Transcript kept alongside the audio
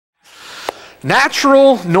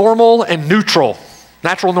Natural, normal, and neutral.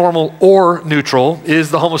 Natural, normal, or neutral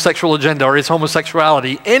is the homosexual agenda, or is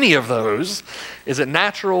homosexuality any of those? Is it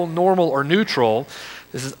natural, normal, or neutral?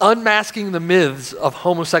 This is unmasking the myths of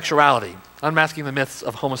homosexuality. Unmasking the myths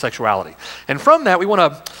of homosexuality. And from that, we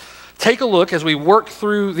want to take a look as we work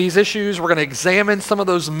through these issues. We're going to examine some of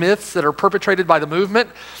those myths that are perpetrated by the movement,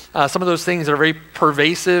 some of those things that are very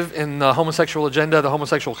pervasive in the homosexual agenda, the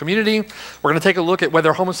homosexual community. We're going to take a look at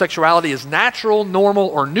whether homosexuality is natural, normal,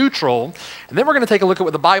 or neutral. And then we're going to take a look at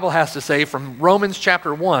what the Bible has to say from Romans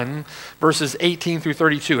chapter 1, verses 18 through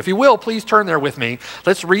 32. If you will, please turn there with me.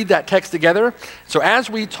 Let's read that text together. So as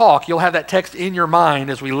we talk, you'll have that text in your mind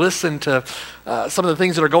as we listen to some of the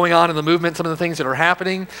things that are going on in the movement, some of the things that are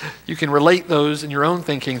happening. You can relate those in your own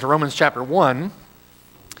thinking to Romans chapter 1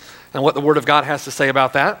 and what the Word of God has to say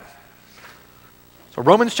about that. So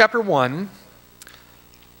Romans chapter 1,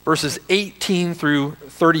 verses 18 through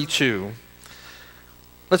 32.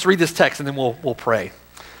 Let's read this text and then we'll pray.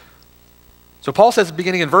 So Paul says,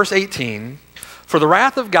 beginning in verse 18, "For the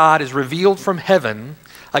wrath of God is revealed from heaven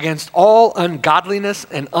against all ungodliness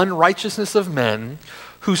and unrighteousness of men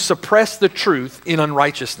who suppress the truth in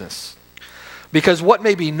unrighteousness. Because what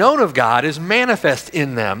may be known of God is manifest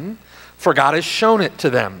in them, for God has shown it to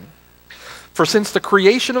them. For since the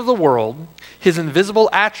creation of the world, his invisible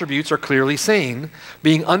attributes are clearly seen,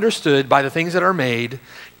 being understood by the things that are made,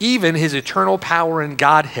 even his eternal power and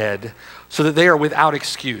Godhead, so that they are without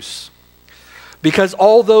excuse. Because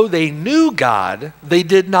although they knew God, they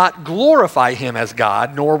did not glorify him as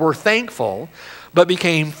God, nor were thankful, but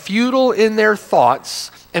became futile in their thoughts,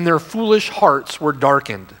 and their foolish hearts were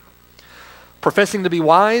darkened. Professing to be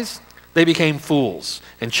wise, they became fools,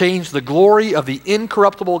 and changed the glory of the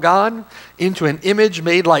incorruptible God into an image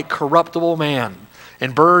made like corruptible man,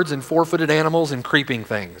 and birds and four-footed animals and creeping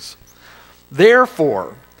things.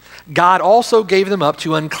 Therefore, God also gave them up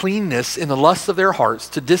to uncleanness in the lusts of their hearts,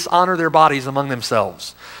 to dishonor their bodies among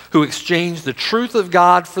themselves, who exchanged the truth of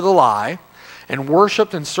God for the lie, and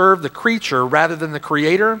worshiped and served the creature rather than the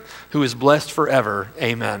Creator, who is blessed forever.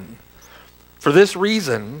 Amen. For this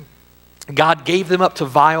reason, God gave them up to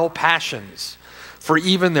vile passions, for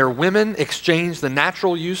even their women exchanged the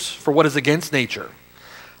natural use for what is against nature.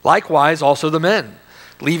 Likewise, also the men,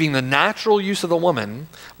 leaving the natural use of the woman,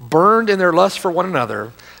 burned in their lust for one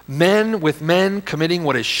another, men with men committing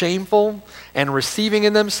what is shameful, and receiving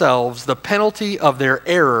in themselves the penalty of their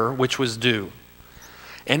error which was due.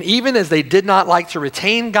 And even as they did not like to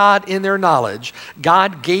retain God in their knowledge,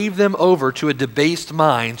 God gave them over to a debased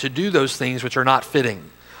mind to do those things which are not fitting,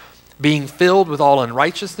 being filled with all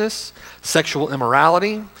unrighteousness, sexual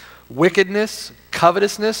immorality, wickedness,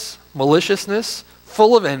 covetousness, maliciousness,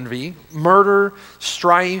 full of envy, murder,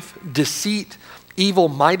 strife, deceit,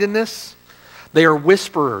 evil-mindedness. They are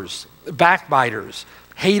whisperers, backbiters,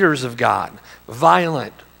 haters of God,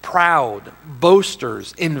 violent, proud,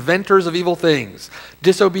 boasters, inventors of evil things,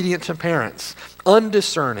 disobedient to parents,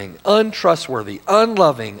 undiscerning, untrustworthy,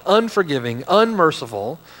 unloving, unforgiving,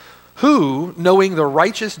 unmerciful, who, knowing the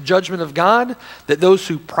righteous judgment of God, that those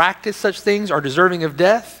who practice such things are deserving of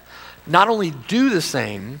death, not only do the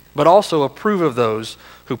same, but also approve of those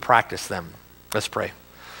who practice them." Let's pray.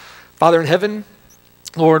 Father in heaven,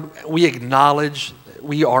 Lord, we acknowledge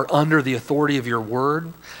we are under the authority of your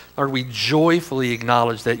word. Lord, we joyfully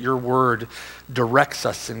acknowledge that your word directs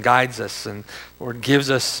us and guides us, and Lord,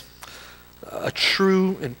 gives us a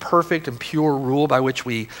true and perfect and pure rule by which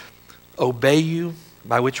we obey you,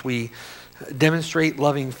 by which we demonstrate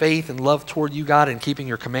loving faith and love toward you, God, and keeping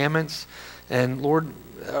your commandments. And Lord,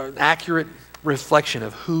 an accurate reflection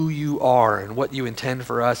of who you are and what you intend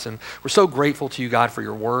for us. And we're so grateful to you, God, for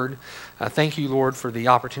your word. Thank you, Lord, for the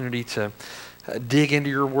opportunity to dig into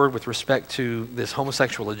your word with respect to this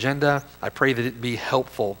homosexual agenda. I pray that it be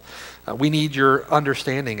helpful. We need your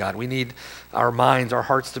understanding, God. We need our minds, our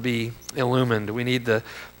hearts to be illumined. We need the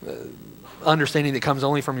understanding that comes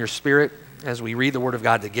only from your Spirit as we read the Word of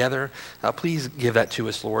God together. Please give that to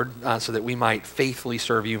us, Lord, so that we might faithfully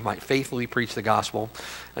serve you, might faithfully preach the gospel.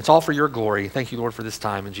 It's all for your glory. Thank you, Lord, for this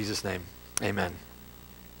time. In Jesus' name, amen.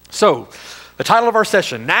 So, the title of our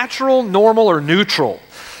session, Natural, Normal, or Neutral?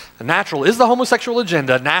 Natural is the homosexual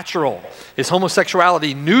agenda. Natural is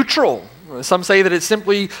homosexuality neutral? Some say that it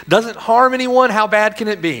simply doesn't harm anyone. How bad can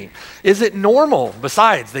it be? Is it normal?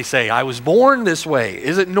 Besides, they say, I was born this way.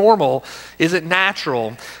 Is it normal? Is it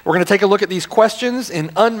natural? We're going to take a look at these questions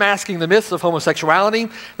in unmasking the myths of homosexuality.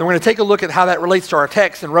 Then we're going to take a look at how that relates to our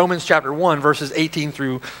text in Romans chapter 1, verses 18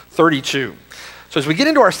 through 32. So as we get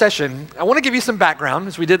into our session, I want to give you some background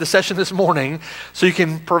as we did the session this morning so you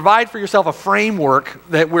can provide for yourself a framework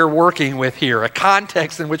that we're working with here, a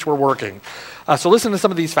context in which we're working. So listen to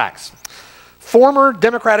some of these facts. Former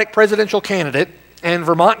Democratic presidential candidate and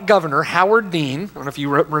Vermont Governor Howard Dean, I don't know if you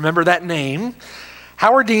remember that name,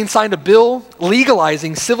 Howard Dean signed a bill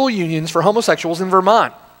legalizing civil unions for homosexuals in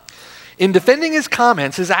Vermont. In defending his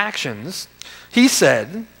comments, his actions, he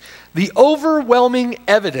said, the overwhelming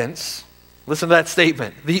evidence, listen to that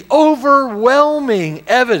statement, the overwhelming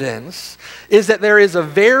evidence is that there is a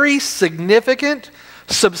very significant,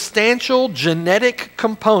 substantial genetic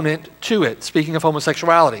component to it, speaking of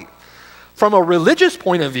homosexuality. From a religious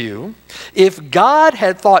point of view, if God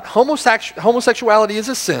had thought homosexuality is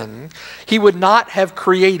a sin, he would not have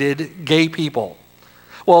created gay people.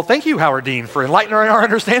 Well, thank you, Howard Dean, for enlightening our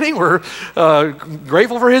understanding. We're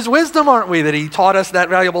grateful for his wisdom, aren't we, that he taught us that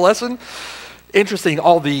valuable lesson. Interesting,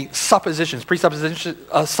 all the suppositions, presuppositions,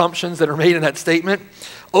 assumptions that are made in that statement.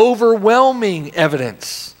 Overwhelming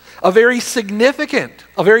evidence, a very significant,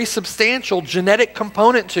 a very substantial genetic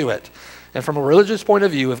component to it. And from a religious point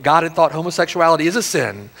of view, if God had thought homosexuality is a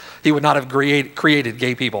sin, he would not have created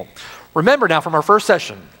gay people. Remember now from our first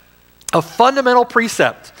session, a fundamental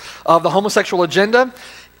precept of the homosexual agenda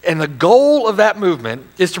and the goal of that movement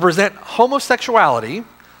is to present homosexuality,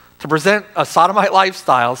 to present a sodomite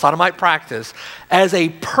lifestyle, sodomite practice, as a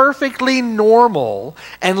perfectly normal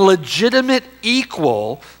and legitimate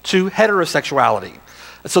equal to heterosexuality,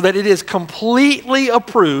 so that it is completely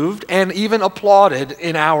approved and even applauded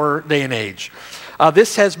in our day and age.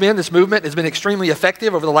 This movement has been extremely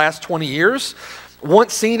effective over the last 20 years.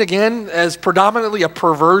 Once seen again as predominantly a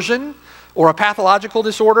perversion or a pathological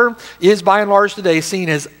disorder, is by and large today seen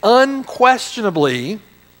as unquestionably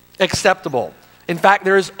acceptable. In fact,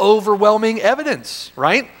 there is overwhelming evidence,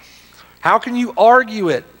 right? How can you argue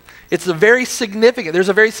it? It's a very significant, there's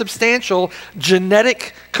a very substantial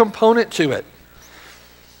genetic component to it.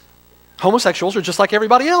 Homosexuals are just like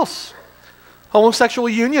everybody else. Homosexual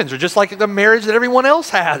unions are just like the marriage that everyone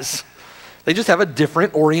else has. They just have a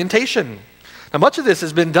different orientation. Now, much of this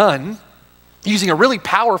has been done using a really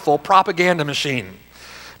powerful propaganda machine.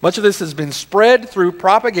 Much of this has been spread through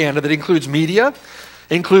propaganda that includes media,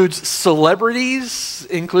 includes celebrities,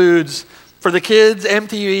 includes, for the kids,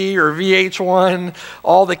 MTV or VH1,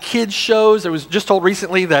 all the kids shows. I was just told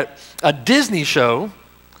recently that a Disney show,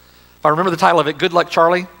 if I remember the title of it, Good Luck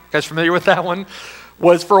Charlie, you guys familiar with that one?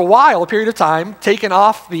 Was for a while, a period of time, taken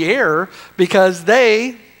off the air because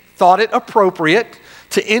they thought it appropriate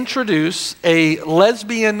to introduce a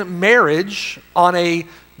lesbian marriage on a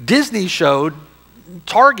Disney show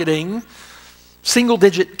targeting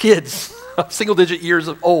single-digit kids, single-digit years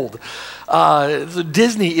of old. So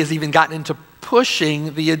Disney has even gotten into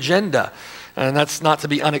pushing the agenda, and that's not to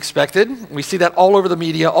be unexpected. We see that all over the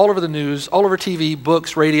media, all over the news, all over TV,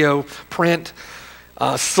 books, radio, print,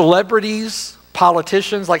 celebrities,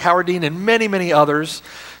 politicians like Howard Dean and many, many others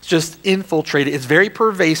just infiltrated. It's very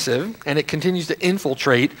pervasive, and it continues to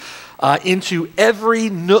infiltrate into every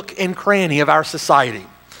nook and cranny of our society.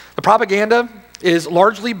 The propaganda is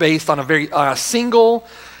largely based on a very single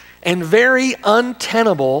and very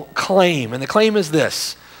untenable claim, and the claim is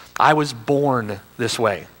this: I was born this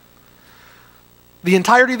way. The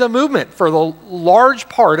entirety of the movement, for the large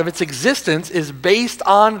part of its existence, is based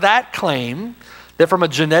on that claim that from a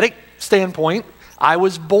genetic standpoint, I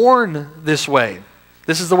was born this way.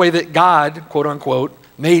 This is the way that God, quote unquote,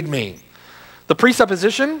 made me. The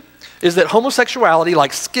presupposition is that homosexuality,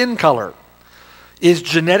 like skin color, is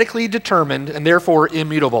genetically determined and therefore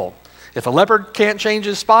immutable. If a leopard can't change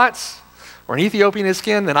his spots or an Ethiopian his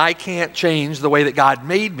skin, then I can't change the way that God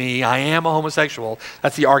made me. I am a homosexual.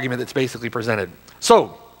 That's the argument that's basically presented.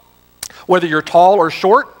 So, whether you're tall or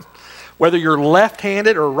short, whether you're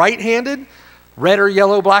left-handed or right-handed, red or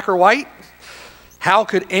yellow, black or white, how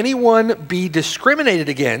could anyone be discriminated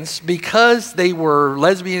against because they were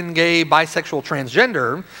lesbian, gay, bisexual,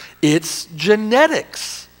 transgender? It's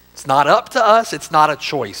genetics. It's not up to us. It's not a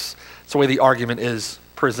choice. That's the way the argument is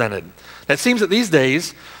presented. It seems that these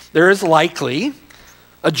days there is likely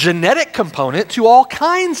a genetic component to all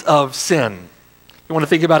kinds of sin. You want to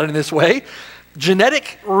think about it in this way?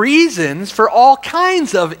 Genetic reasons for all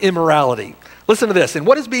kinds of immorality. Listen to this. In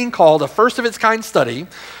what is being called a first-of-its-kind study,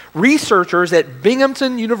 researchers at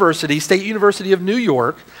Binghamton University, State University of New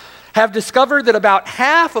York, have discovered that about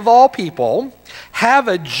half of all people have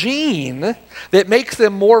a gene that makes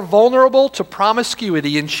them more vulnerable to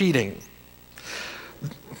promiscuity and cheating.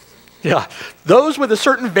 Yeah, those with a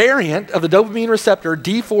certain variant of the dopamine receptor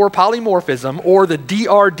D4 polymorphism or the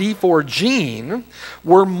DRD4 gene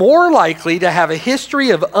were more likely to have a history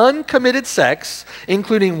of uncommitted sex,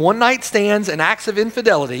 including one-night stands and acts of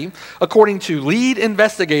infidelity, according to lead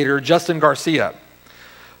investigator Justin Garcia.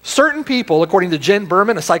 Certain people, according to Jen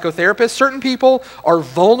Berman, a psychotherapist, certain people are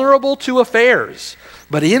vulnerable to affairs.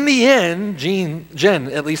 But in the end, Jen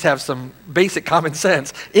at least have some basic common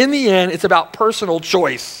sense. In the end, it's about personal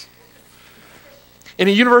choice. In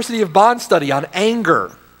a University of Bonn study on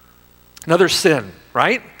anger, another sin,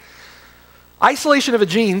 right? Isolation of a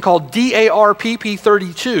gene called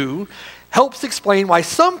DARPP32 helps explain why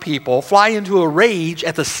some people fly into a rage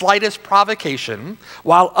at the slightest provocation,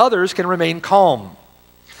 while others can remain calm.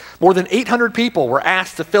 More than 800 people were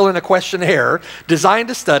asked to fill in a questionnaire designed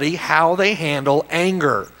to study how they handle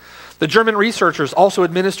anger. The German researchers also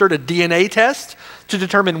administered a DNA test to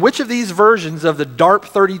determine which of these versions of the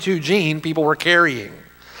DARP32 gene people were carrying.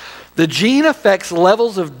 The gene affects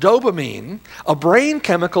levels of dopamine, a brain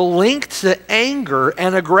chemical linked to anger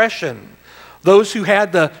and aggression. Those who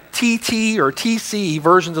had the TT or TC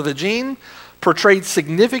versions of the gene portrayed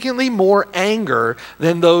significantly more anger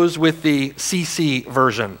than those with the CC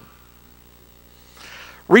version.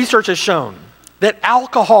 Research has shown that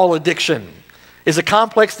alcohol addiction is a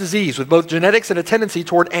complex disease with both genetics and a tendency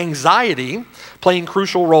toward anxiety playing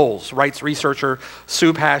crucial roles, writes researcher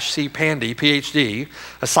Subhash C. Pandey, PhD,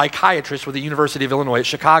 a psychiatrist with the University of Illinois at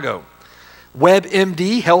Chicago.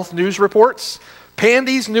 WebMD Health News reports,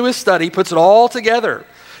 Pandey's newest study puts it all together.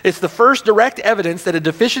 It's the first direct evidence that a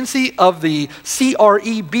deficiency of the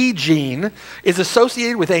CREB gene is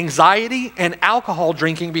associated with anxiety and alcohol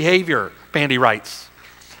drinking behavior, Pandey writes.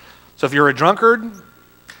 So if you're a drunkard,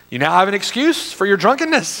 you now have an excuse for your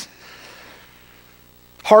drunkenness.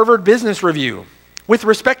 Harvard Business Review, with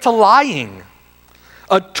respect to lying,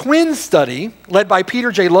 a twin study led by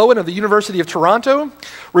Peter J. Lowen of the University of Toronto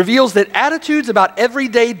reveals that attitudes about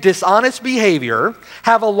everyday dishonest behavior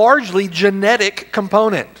have a largely genetic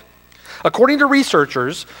component. According to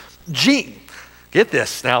researchers, get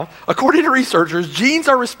this now, according to researchers, genes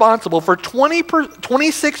are responsible for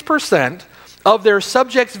 26% of their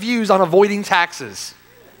subjects' views on avoiding taxes.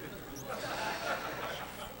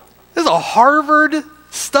 This is a Harvard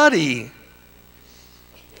study.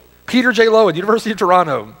 Peter J. Lowen, University of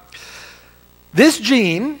Toronto. This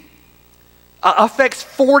gene affects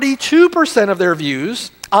 42% of their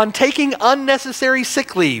views on taking unnecessary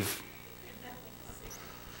sick leave.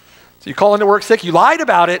 So you call into work sick, you lied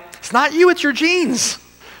about it. It's not you, it's your genes.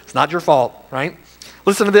 It's not your fault, right?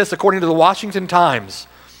 Listen to this, according to the Washington Times.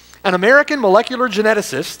 An American molecular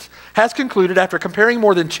geneticist has concluded after comparing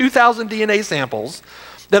more than 2,000 DNA samples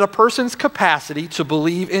that a person's capacity to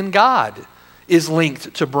believe in God is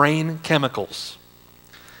linked to brain chemicals.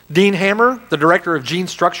 Dean Hammer, the director of Gene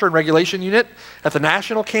Structure and Regulation Unit at the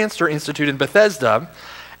National Cancer Institute in Bethesda,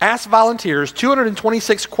 asked volunteers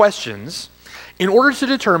 226 questions in order to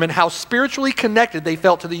determine how spiritually connected they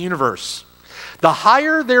felt to the universe. The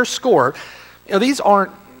higher their score, these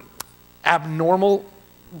aren't abnormal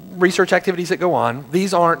research activities that go on.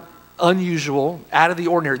 These aren't unusual, out of the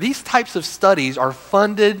ordinary. These types of studies are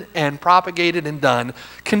funded and propagated and done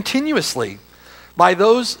continuously by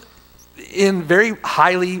those in very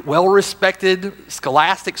highly well-respected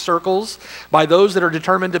scholastic circles, by those that are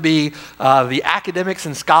determined to be the academics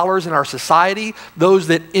and scholars in our society, those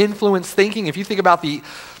that influence thinking. If you think about the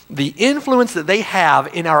influence that they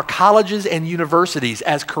have in our colleges and universities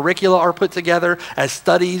as curricula are put together, as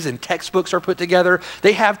studies and textbooks are put together,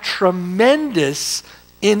 they have tremendous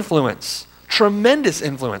influence, tremendous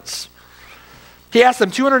influence. He asked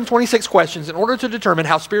them 226 questions in order to determine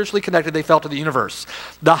how spiritually connected they felt to the universe.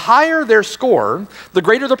 The higher their score, the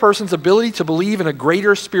greater the person's ability to believe in a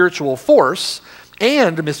greater spiritual force,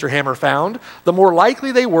 and, Mr. Hammer found, the more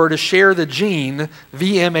likely they were to share the gene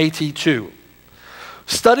VMAT2.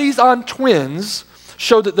 Studies on twins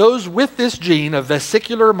showed that those with this gene, a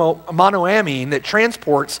vesicular monoamine that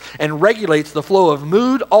transports and regulates the flow of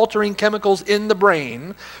mood-altering chemicals in the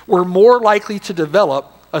brain, were more likely to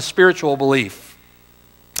develop a spiritual belief.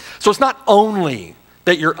 So it's not only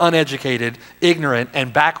that you're uneducated, ignorant,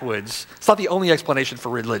 and backwoods. It's not the only explanation for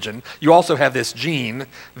religion. You also have this gene,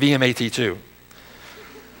 VMAT2.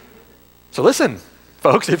 So listen,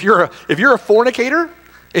 folks, if you're a fornicator,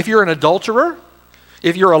 if you're an adulterer,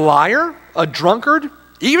 if you're a liar, a drunkard,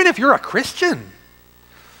 even if you're a Christian,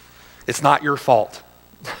 it's not your fault.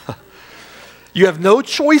 You have no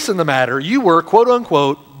choice in the matter. You were, quote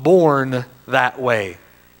unquote, born that way.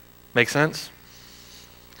 Make sense?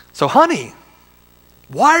 So, honey,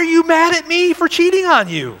 why are you mad at me for cheating on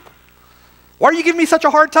you? Why are you giving me such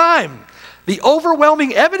a hard time? The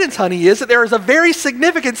overwhelming evidence, honey, is that there is a very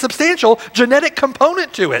significant, substantial genetic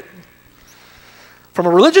component to it. From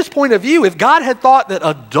a religious point of view, if God had thought that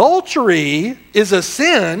adultery is a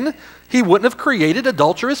sin, he wouldn't have created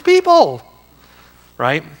adulterous people,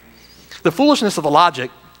 right? The foolishness of the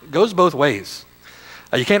logic goes both ways.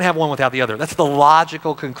 You can't have one without the other. That's the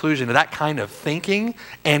logical conclusion of that kind of thinking,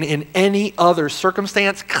 and in any other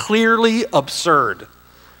circumstance, clearly absurd,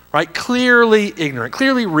 right? Clearly ignorant,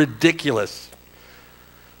 clearly ridiculous.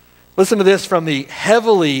 Listen to this from the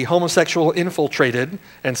heavily homosexual infiltrated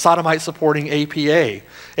and sodomite supporting APA.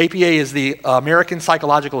 APA is the American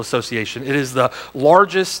Psychological Association. It is the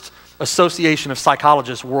largest association of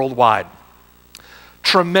psychologists worldwide.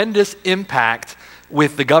 Tremendous impact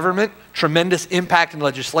with the government, tremendous impact in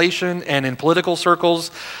legislation and in political circles.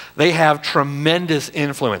 They have tremendous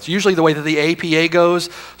influence. Usually the way that the APA goes,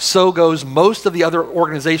 so goes most of the other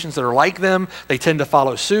organizations that are like them. They tend to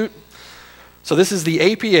follow suit. So this is the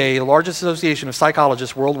APA, the largest association of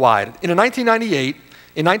psychologists worldwide. In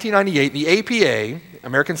 1998, the APA,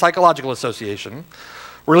 American Psychological Association,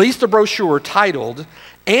 released a brochure titled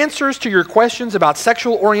Answers to Your Questions About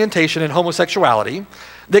Sexual Orientation and Homosexuality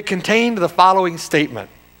that contained the following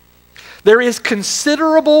statement. There is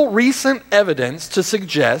considerable recent evidence to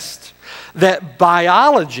suggest that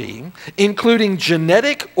biology, including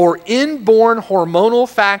genetic or inborn hormonal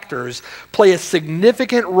factors, play a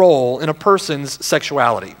significant role in a person's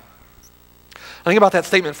sexuality. Think about that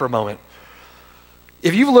statement for a moment.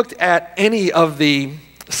 If you've looked at any of the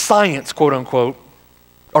science, quote unquote,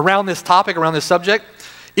 around this topic, around this subject,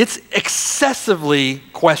 it's excessively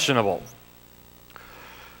questionable.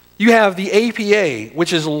 You have the APA,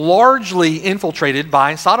 which is largely infiltrated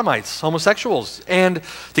by sodomites, homosexuals. And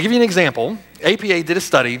to give you an example, APA did a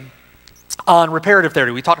study on reparative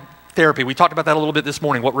therapy. We talked about that a little bit this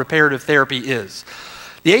morning, what reparative therapy is.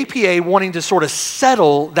 The APA, wanting to sort of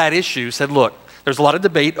settle that issue, said, look, there's a lot of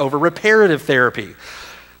debate over reparative therapy.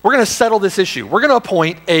 We're going to settle this issue. We're going to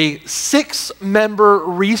appoint a 6-member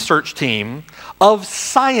research team of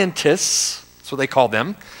scientists, that's what they called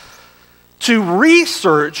them, to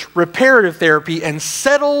research reparative therapy and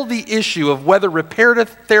settle the issue of whether reparative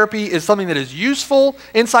therapy is something that is useful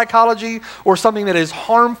in psychology or something that is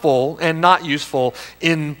harmful and not useful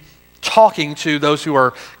in talking to those who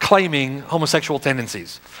are claiming homosexual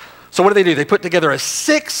tendencies. So what do? They put together a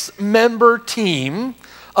 6-member team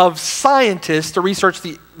of scientists to research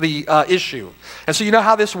the issue. And so you know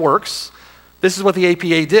how this works. This is what the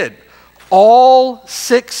APA did. All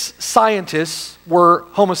 6 scientists were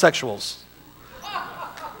homosexuals.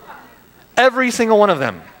 Every single one of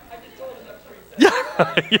them. Yeah,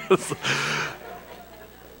 yes.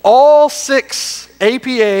 All 6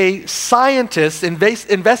 APA scientists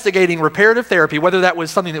investigating reparative therapy, whether that was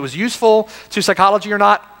something that was useful to psychology or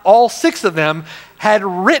not, all 6 of them had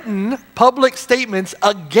written public statements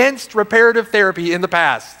against reparative therapy in the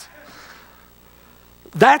past.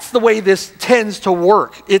 That's the way this tends to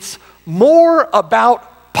work. It's more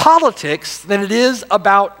about politics than it is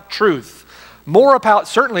about truth.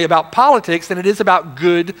 Certainly about politics than it is about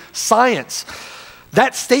good science.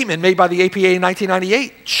 That statement made by the APA in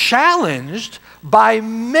 1998, challenged by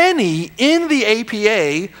many in the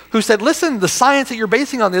APA who said, listen, the science that you're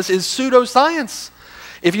basing on this is pseudoscience.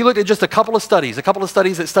 If you look at just a couple of studies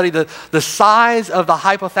that study the size of the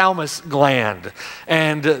hypothalamus gland,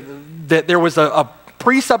 and that there was a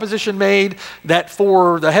presupposition made that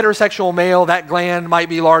for the heterosexual male, that gland might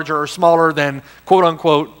be larger or smaller than quote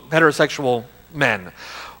unquote heterosexual men,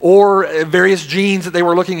 or various genes that they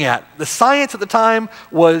were looking at. The science at the time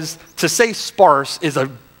was, to say sparse is a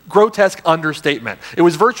grotesque understatement. It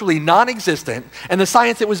was virtually non-existent, and the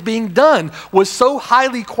science that was being done was so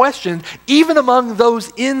highly questioned, even among those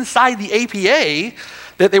inside the APA,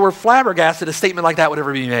 that they were flabbergasted a statement like that would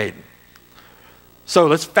ever be made. So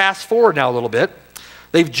let's fast forward now a little bit.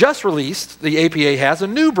 They've just released, the APA has, a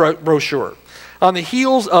new brochure on the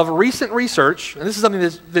heels of recent research, and this is something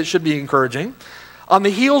that should be encouraging, on the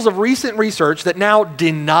heels of recent research that now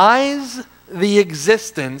denies the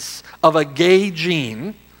existence of a gay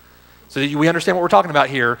gene. So that we understand what we're talking about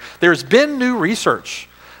here. There's been new research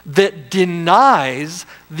that denies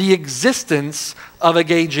the existence of a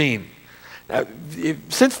gay gene. Now,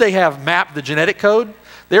 since they have mapped the genetic code,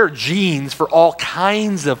 there are genes for all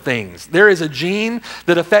kinds of things. There is a gene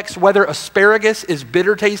that affects whether asparagus is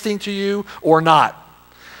bitter tasting to you or not.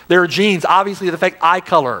 There are genes, obviously, that affect eye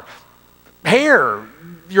color, hair,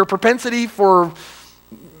 your propensity for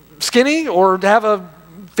skinny or to have a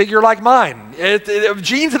figure like mine.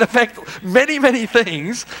 Genes that affect many, many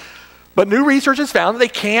things. But new research has found that they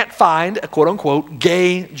can't find a quote-unquote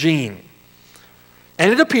gay gene.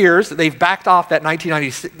 And it appears that they've backed off that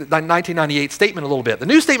 1998 statement a little bit. The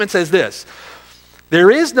new statement says this: there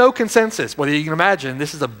is no consensus. Well, you can imagine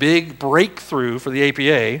this is a big breakthrough for the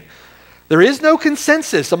APA. There is no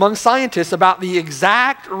consensus among scientists about the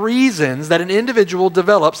exact reasons that an individual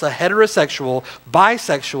develops a heterosexual,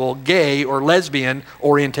 bisexual, gay, or lesbian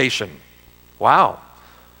orientation. Wow.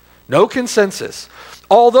 No consensus.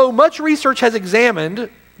 Although much research has examined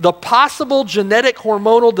the possible genetic,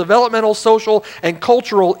 hormonal, developmental, social, and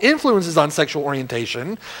cultural influences on sexual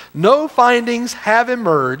orientation, no findings have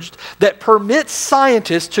emerged that permit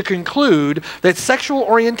scientists to conclude that sexual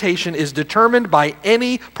orientation is determined by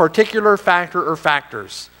any particular factor or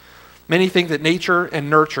factors. Many think that nature and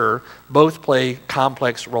nurture both play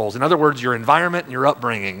complex roles. In other words, your environment and your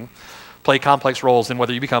upbringing play complex roles in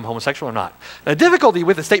whether you become homosexual or not. The difficulty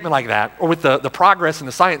with a statement like that, or with the progress in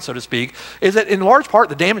the science, so to speak, is that in large part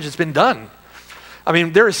the damage has been done. I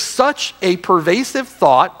mean, there is such a pervasive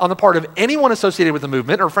thought on the part of anyone associated with the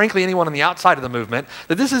movement, or frankly anyone on the outside of the movement,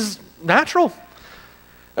 that this is natural.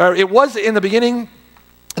 It was in the beginning,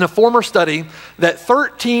 in a former study, that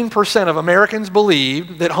 13% of Americans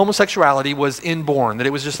believed that homosexuality was inborn, that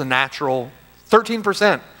it was just a natural,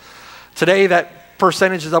 13%. Today that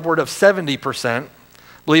percentage is upward of 70%,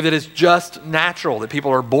 believe that it's just natural, that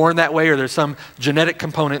people are born that way or there's some genetic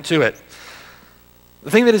component to it.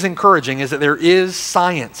 The thing that is encouraging is that there is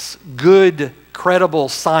science, good, credible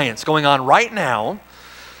science going on right now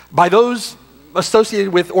by those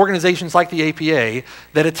associated with organizations like the APA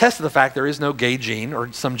that attest to the fact there is no gay gene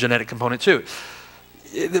or some genetic component to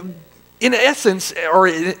it. In essence, or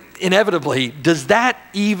inevitably, does that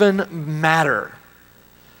even matter?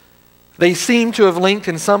 They seem to have linked,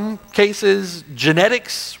 in some cases,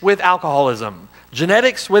 genetics with alcoholism,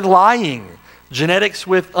 genetics with lying, genetics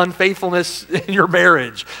with unfaithfulness in your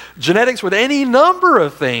marriage, genetics with any number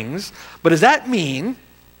of things. But does that mean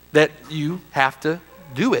that you have to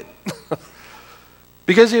do it?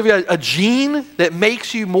 Because if you have a gene that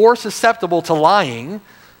makes you more susceptible to lying,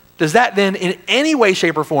 does that then in any way,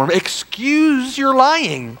 shape, or form excuse your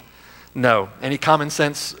lying? No. Any common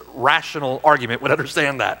sense, rational argument would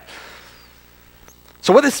understand that.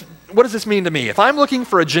 So what does this mean to me? If I'm looking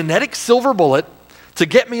for a genetic silver bullet to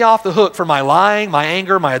get me off the hook for my lying, my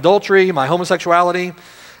anger, my adultery, my homosexuality,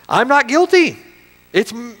 I'm not guilty.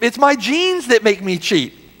 It's my genes that make me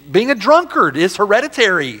cheat. Being a drunkard is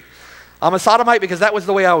hereditary. I'm a sodomite because that was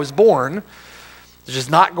the way I was born. It's just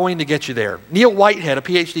not going to get you there. Neil Whitehead, a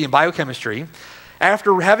PhD in biochemistry,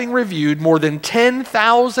 after having reviewed more than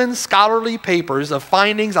 10,000 scholarly papers of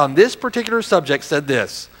findings on this particular subject, said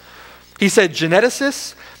this. He said,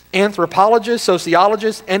 geneticists, anthropologists,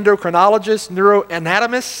 sociologists, endocrinologists,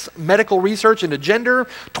 neuroanatomists, medical research into gender,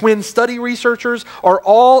 twin study researchers are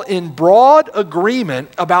all in broad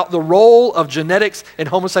agreement about the role of genetics in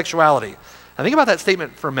homosexuality. Now think about that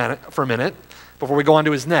statement for a minute before we go on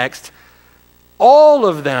to his next. All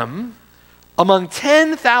of them, among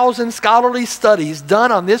 10,000 scholarly studies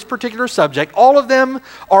done on this particular subject, all of them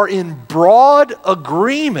are in broad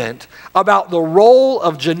agreement about the role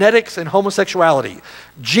of genetics and homosexuality.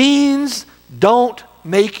 Genes don't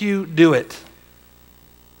make you do it.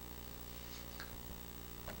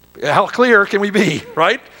 How clear can we be,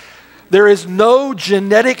 right? There is no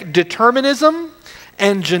genetic determinism,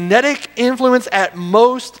 and genetic influence at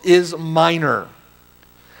most is minor.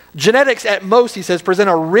 Genetics at most, he says, present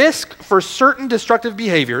a risk for certain destructive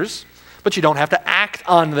behaviors, but you don't have to act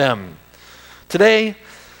on them. Today,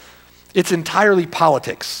 it's entirely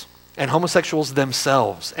politics and homosexuals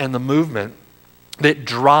themselves and the movement that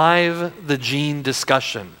drive the gene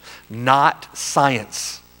discussion, not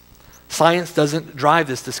science. Science doesn't drive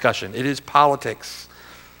this discussion. It is politics.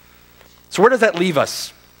 So where does that leave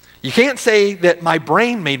us? You can't say that my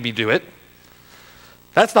brain made me do it.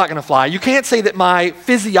 That's not going to fly. You can't say that my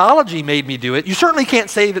physiology made me do it. You certainly can't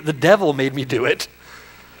say that the devil made me do it.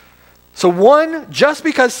 So one, just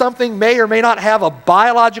because something may or may not have a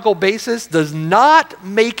biological basis does not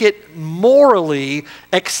make it morally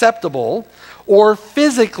acceptable or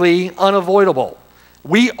physically unavoidable.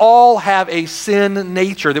 We all have a sin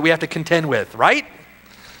nature that we have to contend with, right?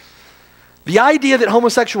 The idea that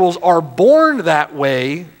homosexuals are born that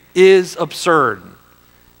way is absurd.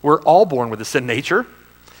 We're all born with a sin nature.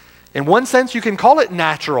 In one sense, you can call it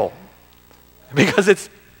natural because it's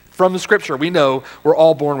from the scripture. We know we're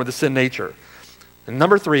all born with a sin nature. And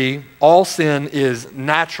number three, all sin is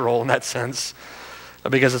natural in that sense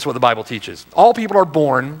because it's what the Bible teaches. All people are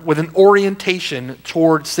born with an orientation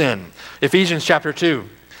toward sin. Ephesians chapter 2,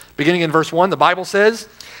 Beginning in verse 1, the Bible says,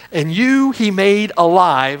 "And you he made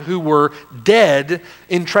alive who were dead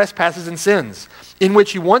in trespasses and sins, in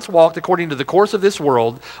which you once walked according to the course of this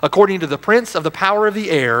world, according to the prince of the power of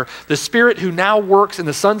the air, the spirit who now works in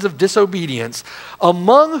the sons of disobedience,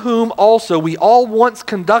 among whom also we all once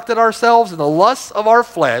conducted ourselves in the lusts of our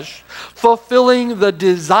flesh, fulfilling the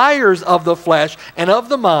desires of the flesh and of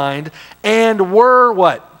the mind, and were"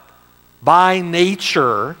 what? "By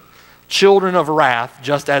nature children of wrath,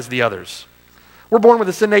 just as the others." We're born with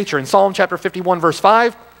a sin nature. In Psalm chapter 51, verse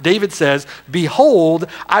 5, David says, "Behold,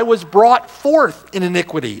 I was brought forth in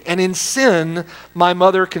iniquity, and in sin my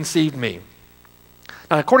mother conceived me."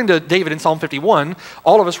 Now, according to David in Psalm 51,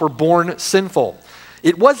 all of us were born sinful.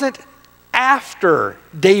 It wasn't after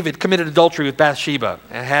David committed adultery with Bathsheba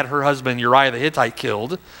and had her husband Uriah the Hittite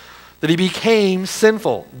killed that he became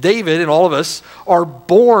sinful. David and all of us are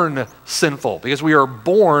born sinful because we are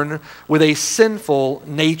born with a sinful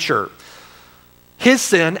nature. His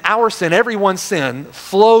sin, our sin, everyone's sin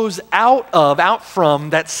flows out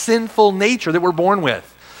from that sinful nature that we're born with.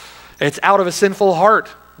 It's out of a sinful heart.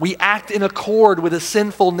 We act in accord with a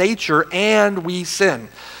sinful nature and we sin.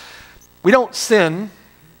 We don't sin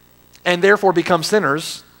and therefore become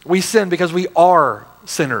sinners. We sin because we are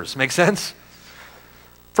sinners. Make sense?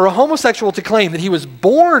 For a homosexual to claim that he was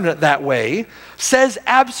born that way says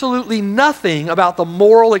absolutely nothing about the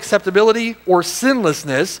moral acceptability or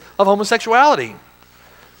sinlessness of homosexuality.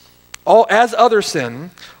 As other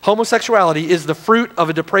sin, homosexuality is the fruit of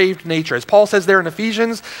a depraved nature. As Paul says there in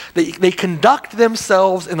Ephesians, they conduct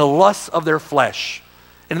themselves in the lusts of their flesh.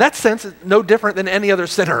 In that sense, it's no different than any other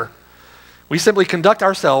sinner. We simply conduct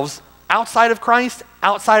ourselves outside of Christ,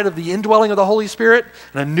 outside of the indwelling of the Holy Spirit,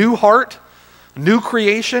 and a new heart, new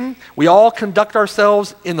creation. We all conduct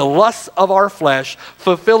ourselves in the lusts of our flesh,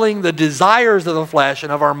 fulfilling the desires of the flesh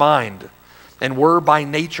and of our mind. And we're by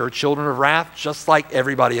nature children of wrath, just like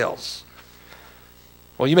everybody else.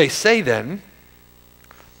 Well, you may say then,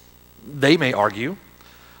 they may argue,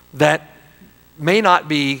 that may not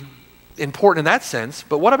be important in that sense,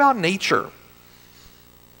 but what about nature?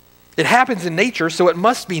 It happens in nature, so it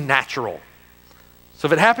must be natural. So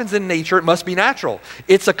if it happens in nature, it must be natural.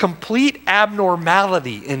 It's a complete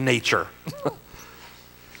abnormality in nature.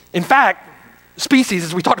 In fact, species,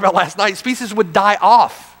 as we talked about last night, species would die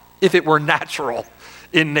off if it were natural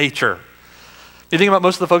in nature. You think about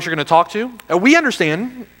most of the folks you're going to talk to, we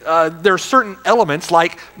understand there are certain elements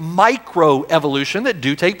like microevolution that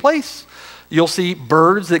do take place. You'll see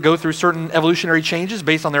birds that go through certain evolutionary changes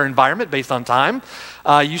based on their environment, based on time.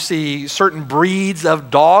 You see certain breeds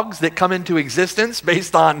of dogs that come into existence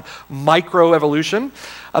based on microevolution.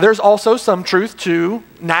 There's also some truth to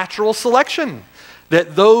natural selection,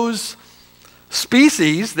 that those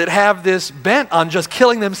species that have this bent on just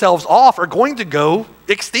killing themselves off are going to go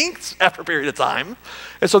extinct after a period of time.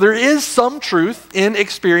 And so there is some truth in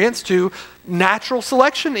experience to natural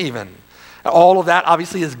selection even. All of that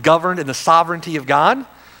obviously is governed in the sovereignty of God.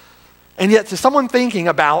 And yet to someone thinking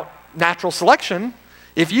about natural selection,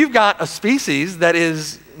 if you've got a species that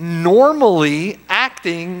is normally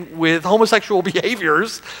acting with homosexual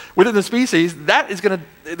behaviors within the species, they're going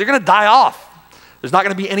to die off. There's not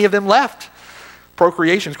going to be any of them left.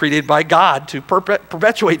 Procreation is created by God to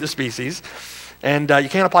perpetuate the species, and you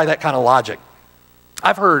can't apply that kind of logic.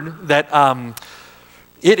 I've heard that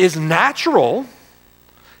it is natural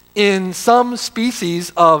in some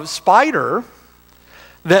species of spider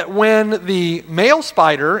that when the male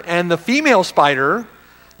spider and the female spider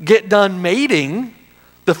get done mating,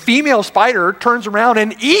 the female spider turns around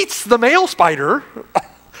and eats the male spider.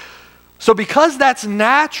 So because that's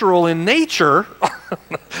natural in nature,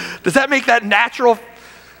 does that make that natural?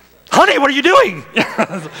 Honey, what are you doing?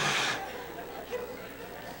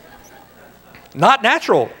 Not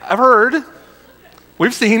natural.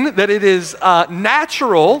 We've seen that it is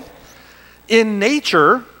natural in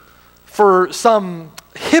nature for some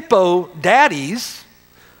hippo daddies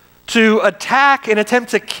to attack and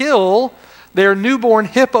attempt to kill their newborn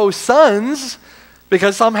hippo sons,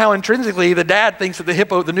 because somehow intrinsically the dad thinks that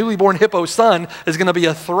the newly born hippo son is going to be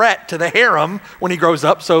a threat to the harem when he grows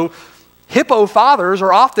up. So hippo fathers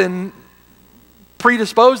are often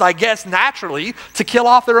predisposed, I guess, naturally to kill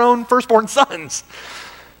off their own firstborn sons.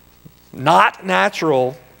 Not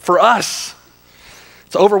natural for us.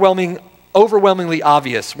 It's overwhelmingly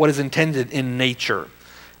obvious what is intended in nature.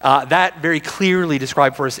 That very clearly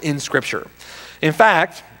described for us in Scripture. In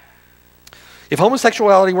fact, if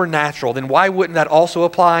homosexuality were natural, then why wouldn't that also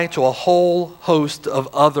apply to a whole host of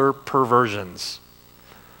other perversions?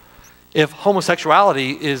 If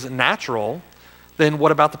homosexuality is natural, then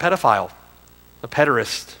what about the pedophile, the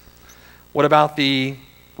pederast? What about the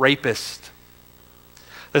rapist.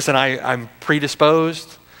 Listen, I'm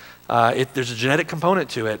predisposed. There's a genetic component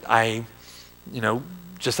to it.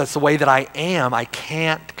 Just that's the way that I am. I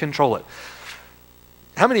can't control it.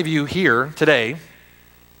 How many of you here today,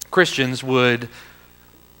 Christians, would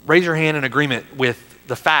raise your hand in agreement with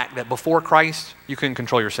the fact that before Christ, you couldn't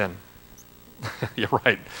control your sin? You're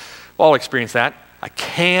right. We've all experienced that.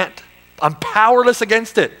 I'm powerless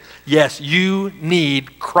against it. Yes, you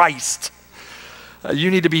need Christ.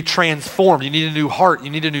 You need to be transformed. You need a new heart.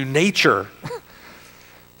 You need a new nature.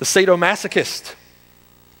 The sadomasochist,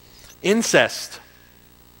 incest.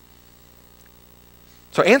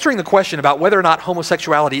 So answering the question about whether or not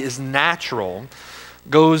homosexuality is natural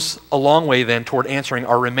goes a long way then toward answering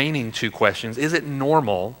our remaining two questions. Is it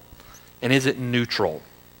normal and is it neutral?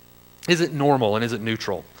 Is it normal and is it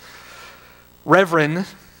neutral? Reverend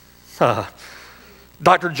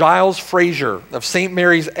Dr. Giles Fraser of St.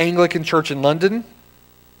 Mary's Anglican Church in London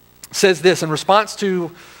says this in response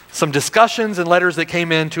to some discussions and letters that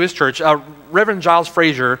came in to his church. Reverend Giles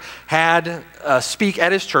Fraser had speak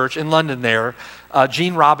at his church in London there,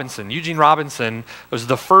 Eugene Robinson was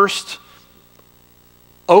the first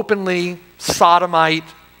openly sodomite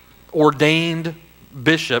ordained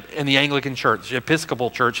bishop in the Anglican Church, the Episcopal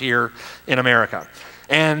Church here in America.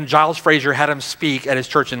 And Giles Fraser had him speak at his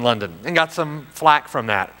church in London and got some flack from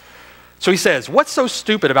that. So he says, what's so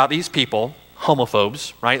stupid about these people,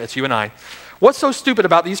 homophobes, right? That's you and I. What's so stupid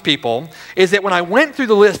about these people is that when I went through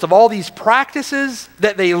the list of all these practices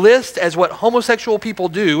that they list as what homosexual people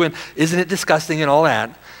do, and isn't it disgusting and all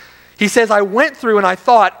that, he says, I went through and I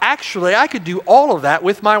thought, actually, I could do all of that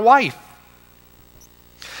with my wife.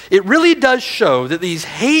 It really does show that these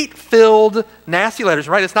hate-filled, nasty letters,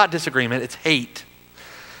 right? It's not disagreement, it's hate.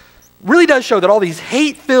 Really does show that all these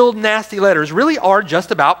hate-filled, nasty letters really are just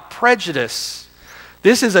about prejudice.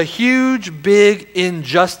 This is a huge, big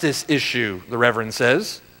injustice issue, the Reverend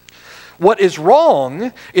says. What is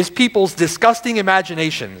wrong is people's disgusting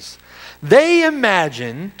imaginations. They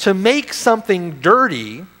imagine to make something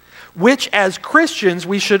dirty, which as Christians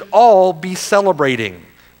we should all be celebrating,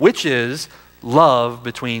 which is love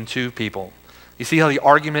between two people. You see how the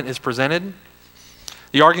argument is presented?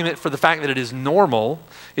 The argument for the fact that it is normal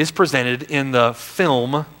is presented in the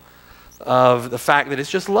film of the fact that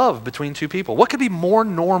it's just love between two people. What could be more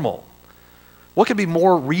normal? What could be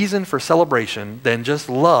more reason for celebration than just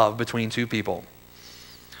love between two people?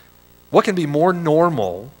 What can be more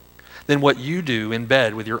normal than what you do in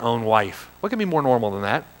bed with your own wife? What can be more normal than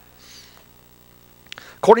that?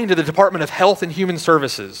 According to the Department of Health and Human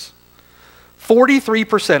Services,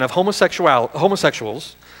 43% of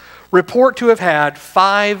homosexuals report to have had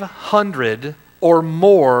 500 or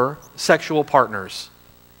more sexual partners.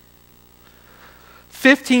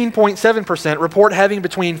 15.7% report having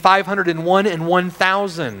between 501 and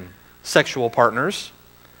 1,000 sexual partners.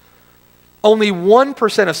 Only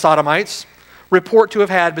 1% of sodomites report to have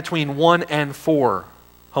had between 1 and 4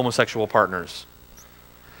 homosexual partners.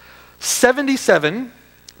 77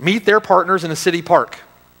 meet their partners in a city park.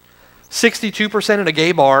 62% in a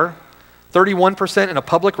gay bar. 31% in a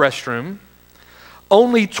public restroom.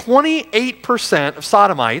 Only 28% of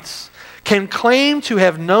sodomites can claim to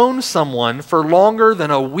have known someone for longer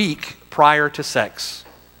than a week prior to sex.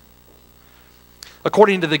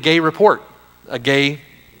 According to the Gay Report, a gay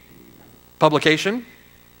publication,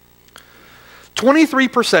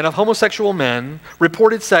 23% of homosexual men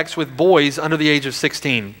reported sex with boys under the age of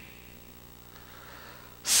 16.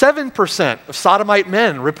 7% of sodomite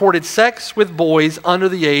men reported sex with boys under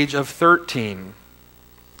the age of 13.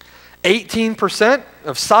 18%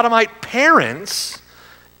 of sodomite parents,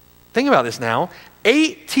 think about this now,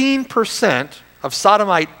 18% of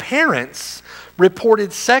sodomite parents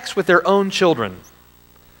reported sex with their own children.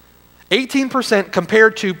 18%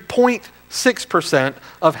 compared to 0.6%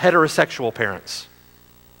 of heterosexual parents.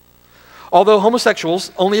 Although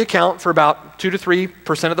homosexuals only account for about 2 to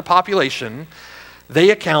 3% of the population, they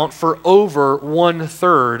account for over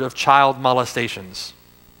 1/3 of child molestations.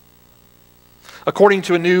 According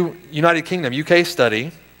to a new United Kingdom, UK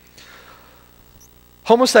study,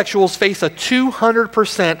 homosexuals face a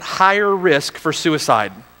 200% higher risk for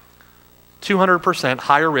suicide. 200%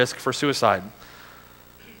 higher risk for suicide.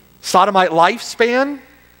 Sodomite lifespan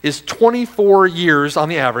is 24 years on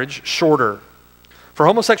the average shorter. For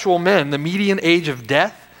homosexual men, the median age of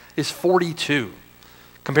death is 42,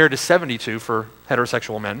 compared to 72 for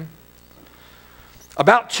heterosexual men.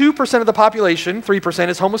 About 2% of the population, 3%,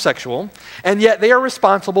 is homosexual, and yet they are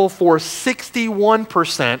responsible for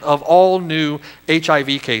 61% of all new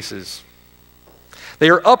HIV cases. They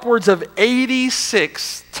are upwards of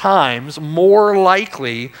 86 times more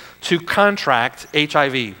likely to contract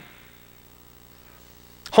HIV.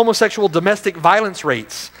 Homosexual domestic violence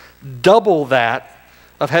rates double that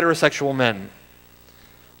of heterosexual men.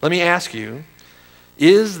 Let me ask you,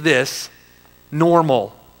 is this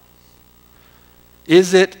normal?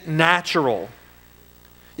 Is it natural?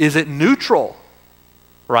 Is it neutral?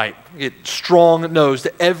 Right. Get strong nose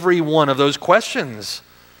to every one of those questions.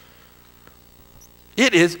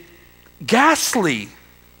 It is ghastly,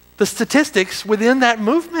 the statistics within that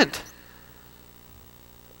movement.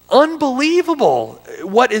 Unbelievable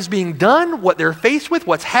what is being done, what they're faced with,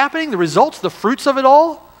 what's happening, the results, the fruits of it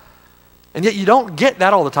all. And yet you don't get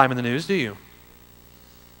that all the time in the news, do you?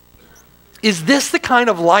 Is this the kind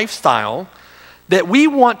of lifestyle that we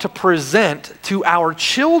want to present to our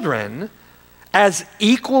children as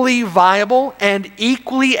equally viable and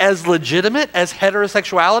equally as legitimate as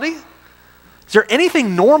heterosexuality? Is there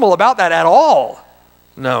anything normal about that at all?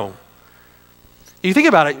 No. You think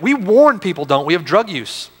about it, we warn people, don't we, of drug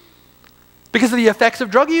use because of the effects of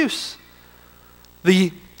drug use.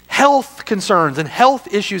 The health concerns and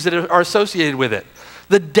health issues that are associated with it,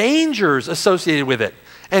 the dangers associated with it.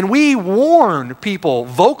 And we warn people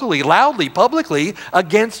vocally, loudly, publicly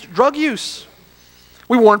against drug use.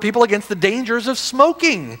 We warn people against the dangers of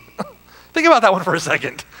smoking. Think about that one for a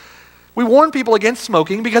second. We warn people against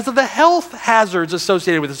smoking because of the health hazards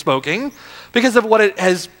associated with smoking, because of what it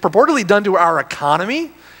has purportedly done to our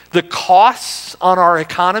economy, the costs on our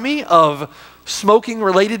economy of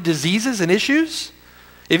smoking-related diseases and issues.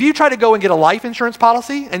 If you try to go and get a life insurance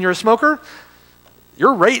policy and you're a smoker,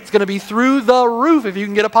 your rate's going to be through the roof if you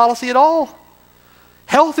can get a policy at all.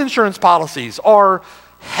 Health insurance policies are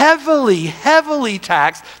heavily, heavily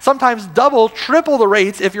taxed, sometimes double, triple the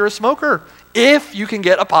rates if you're a smoker, if you can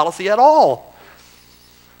get a policy at all.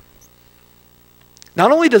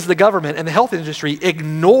 Not only does the government and the health industry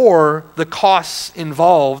ignore the costs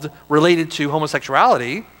involved related to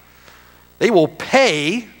homosexuality, they will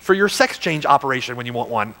pay for your sex change operation when you want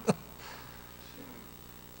one.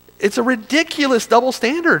 It's a ridiculous double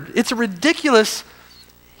standard. It's a ridiculous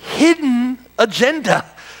hidden agenda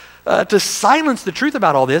to silence the truth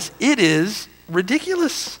about all this. It is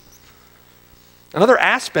ridiculous. Another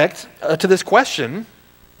aspect to this question,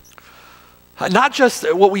 not just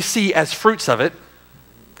what we see as fruits of it,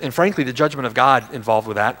 and frankly the judgment of God involved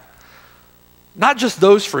with that, not just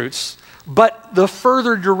those fruits, but the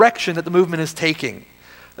further direction that the movement is taking,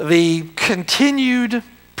 the continued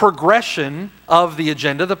progression of the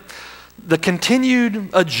agenda, the continued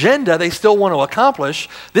agenda they still want to accomplish.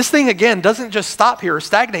 This thing, again, doesn't just stop here or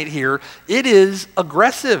stagnate here. It is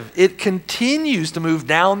aggressive. It continues to move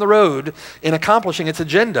down the road in accomplishing its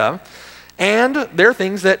agenda. And there are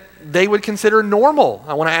things that they would consider normal.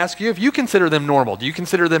 I want to ask you if you consider them normal. Do you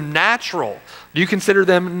consider them natural? Do you consider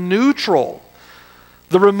them neutral?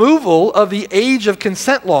 The removal of the age of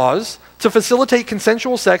consent laws to facilitate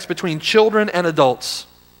consensual sex between children and adults,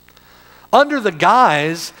 under the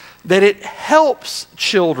guise that it helps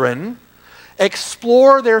children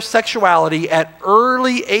explore their sexuality at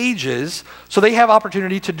early ages so they have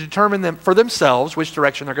opportunity to determine them for themselves which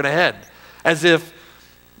direction they're going to head. As if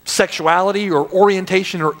sexuality or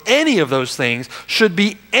orientation or any of those things should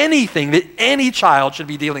be anything that any child should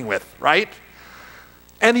be dealing with, right?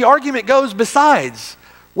 And the argument goes, besides,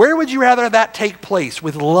 where would you rather that take place?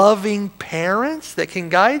 With loving parents that can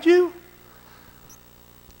guide you?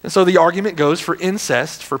 And so the argument goes for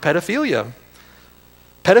incest, for pedophilia.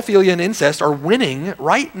 Pedophilia and incest are winning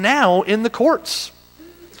right now in the courts.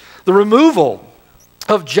 The removal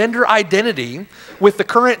of gender identity with the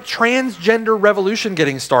current transgender revolution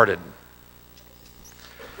getting started.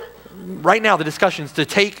 Right now the discussion is to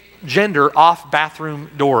take gender off bathroom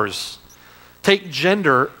doors. Take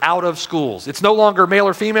gender out of schools. It's no longer male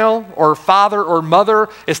or female or father or mother.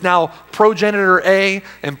 It's now progenitor A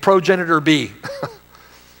and progenitor B.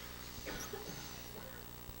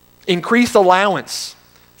 Increased allowance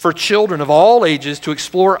for children of all ages to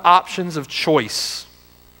explore options of choice.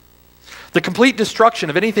 The complete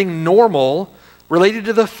destruction of anything normal related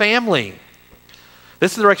to the family.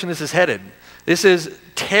 This is the direction this is headed. This is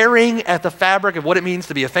tearing at the fabric of what it means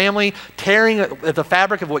to be a family, tearing at the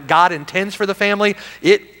fabric of what God intends for the family.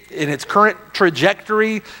 It, in its current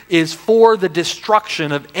trajectory, is for the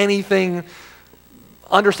destruction of anything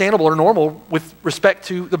understandable or normal with respect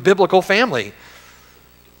to the biblical family.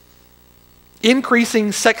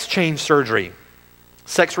 Increasing sex change surgery,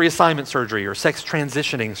 sex reassignment surgery, or sex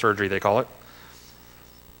transitioning surgery, they call it.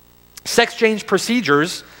 Sex change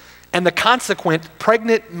procedures and the consequent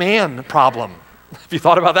pregnant man problem. Have you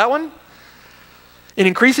thought about that one? In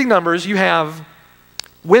increasing numbers, you have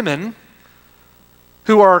women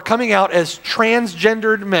who are coming out as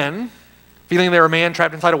transgendered men, feeling they're a man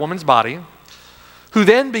trapped inside a woman's body, who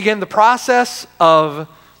then begin the process of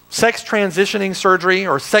sex transitioning surgery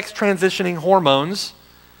or sex transitioning hormones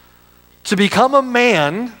to become a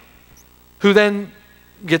man who then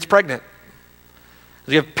gets pregnant.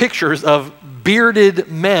 You have pictures of bearded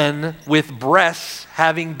men with breasts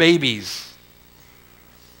having babies.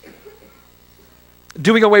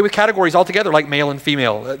 Doing away with categories altogether like male and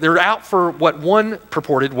female. They're out for what one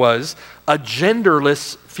purported was a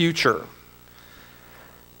genderless future.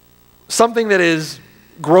 Something that is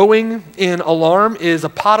growing in alarm is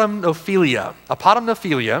apodomnophilia.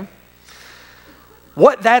 Apodomnophilia,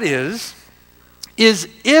 what that is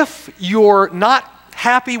if you're not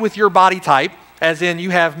happy with your body type, as in you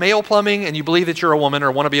have male plumbing and you believe that you're a woman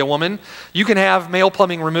or want to be a woman, you can have male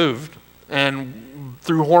plumbing removed and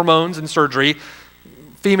through hormones and surgery,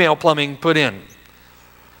 female plumbing put in.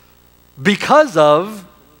 Because of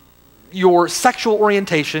your sexual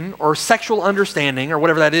orientation or sexual understanding or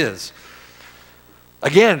whatever that is.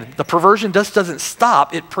 Again, the perversion just doesn't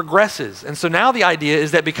stop, it progresses. And so now the idea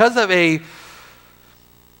is that because of a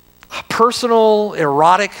personal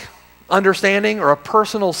erotic understanding or a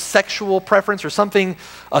personal sexual preference or something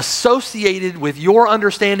associated with your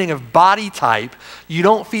understanding of body type, you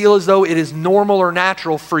don't feel as though it is normal or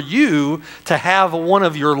natural for you to have one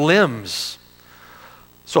of your limbs.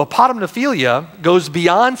 So apodomnophilia goes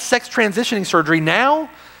beyond sex transitioning surgery now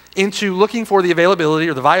into looking for the availability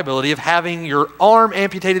or the viability of having your arm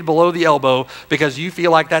amputated below the elbow because you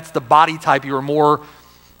feel like that's the body type you are more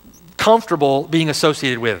comfortable being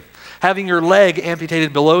associated with. Having your leg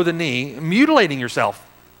amputated below the knee, mutilating yourself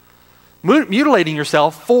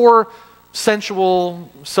for sensual,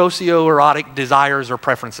 socio-erotic desires or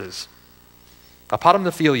preferences.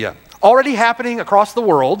 Apodomnophilia. Already happening across the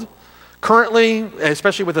world, currently,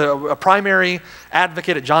 especially with a primary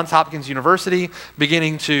advocate at Johns Hopkins University,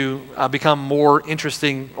 beginning to become more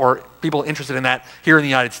interesting, or people interested in that here in the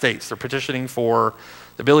United States. They're petitioning for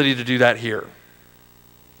the ability to do that here.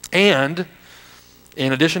 And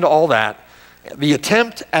in addition to all that, the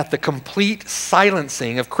attempt at the complete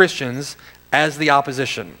silencing of Christians as the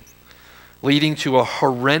opposition, leading to a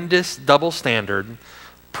horrendous double standard,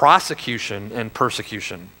 prosecution and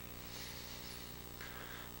persecution.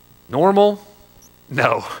 Normal?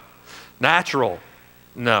 No. Natural?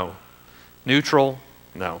 No. Neutral?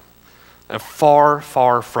 No. And far,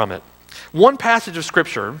 far from it. One passage of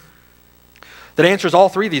Scripture that answers all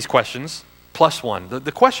three of these questions, plus one.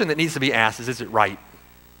 The question that needs to be asked is it right?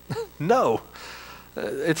 No,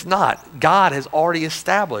 it's not. God has already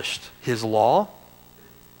established his law.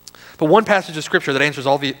 But one passage of Scripture that answers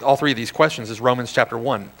all three of these questions is Romans chapter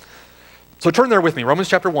 1. So turn there with me. Romans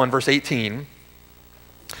chapter 1, verse 18.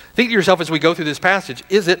 Think to yourself as we go through this passage,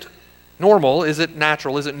 is it normal? Is it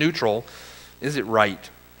natural? Is it neutral? Is it right?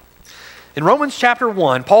 In Romans chapter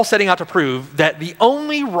 1, Paul's setting out to prove that the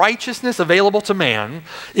only righteousness available to man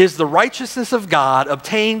is the righteousness of God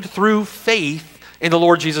obtained through faith in the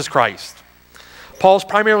Lord Jesus Christ. Paul's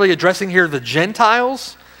primarily addressing here the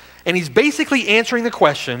Gentiles, and he's basically answering the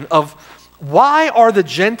question of why are the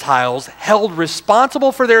Gentiles held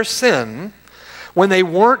responsible for their sin when they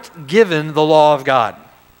weren't given the law of God?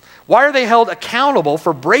 Why are they held accountable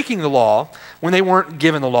for breaking the law when they weren't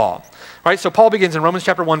given the law? Right, so Paul begins in Romans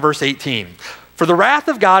chapter 1, verse 18. For the wrath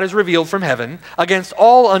of God is revealed from heaven against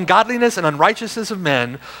all ungodliness and unrighteousness of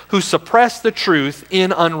men who suppress the truth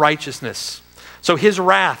in unrighteousness. So his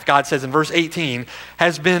wrath, God says in verse 18,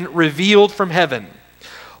 has been revealed from heaven.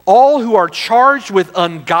 All who are charged with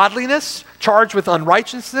ungodliness, charged with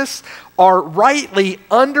unrighteousness, are rightly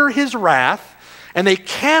under his wrath, and they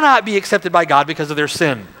cannot be accepted by God because of their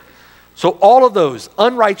sin. So all of those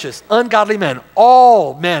unrighteous, ungodly men,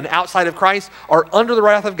 all men outside of Christ are under the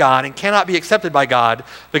wrath of God and cannot be accepted by God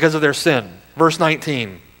because of their sin. Verse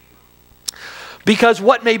 19. Because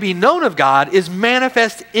what may be known of God is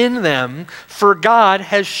manifest in them, for God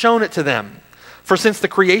has shown it to them. For since the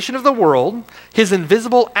creation of the world, his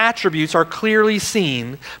invisible attributes are clearly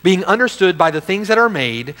seen, being understood by the things that are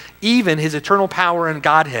made, even his eternal power and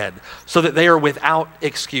Godhead, so that they are without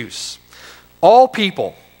excuse. All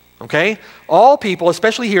people, okay? All people,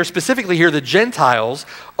 especially here, specifically here, the Gentiles,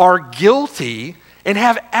 are guilty and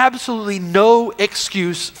have absolutely no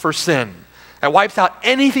excuse for sin. That wipes out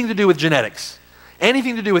anything to do with genetics,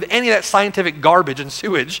 anything to do with any of that scientific garbage and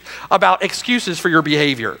sewage about excuses for your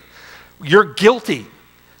behavior. You're guilty.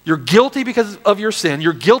 You're guilty because of your sin.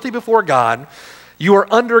 You're guilty before God. You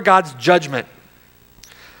are under God's judgment.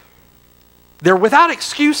 They're without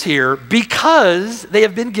excuse here because they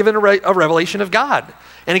have been given a revelation of God.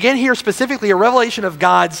 And again here specifically a revelation of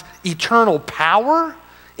God's eternal power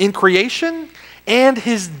in creation and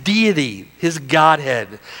his deity, his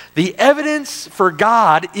Godhead. The evidence for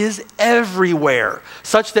God is everywhere,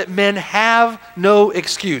 such that men have no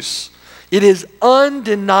excuse. It is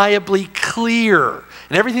undeniably clear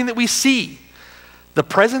in everything that we see. The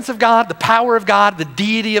presence of God, the power of God, the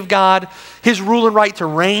deity of God, his rule and right to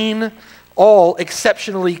reign, all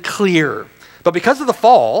exceptionally clear. But because of the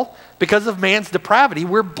fall, because of man's depravity,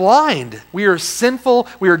 we're blind. We are sinful.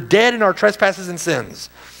 We are dead in our trespasses and sins.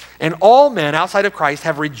 And all men outside of Christ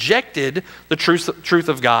have rejected the truth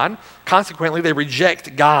of God. Consequently, they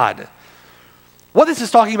reject God. What this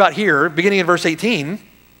is talking about here, beginning in verse 18,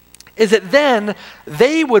 is that then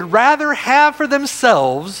they would rather have for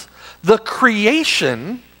themselves the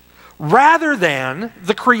creation rather than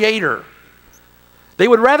the Creator. They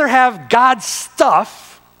would rather have God's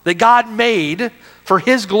stuff that God made for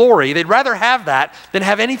his glory. They'd rather have that than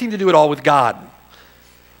have anything to do at all with God.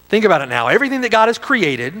 Think about it now. Everything that God has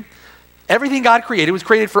created, everything God created was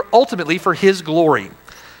created for ultimately for his glory.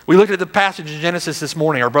 We looked at the passage in Genesis this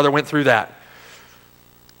morning. Our brother went through that.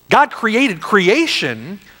 God created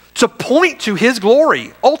creation to point to his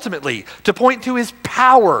glory, ultimately, to point to his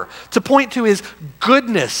power, to point to his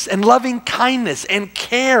goodness and loving kindness and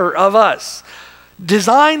care of us.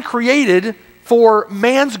 Designed, created for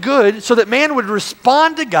man's good so that man would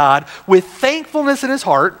respond to God with thankfulness in his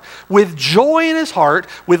heart, with joy in his heart,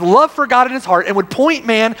 with love for God in his heart, and would point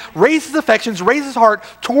man, raise his affections, raise his heart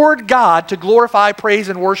toward God to glorify, praise,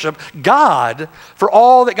 and worship God for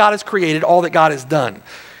all that God has created, all that God has done.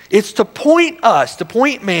 It's to point us, to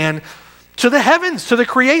point man to the heavens, to the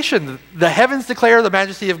creation. The heavens declare the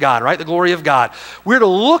majesty of God, right? The glory of God. We're to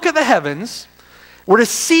look at the heavens. We're to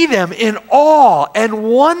see them in awe and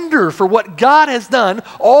wonder for what God has done,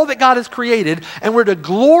 all that God has created, and we're to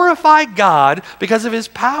glorify God because of his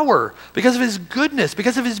power, because of his goodness,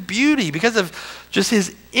 because of his beauty, because of just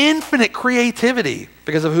his infinite creativity,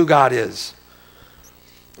 because of who God is.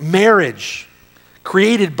 Marriage,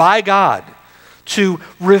 created by God to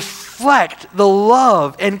reflect the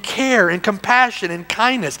love and care and compassion and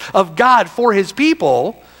kindness of God for his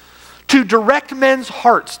people, to direct men's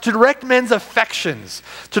hearts, to direct men's affections,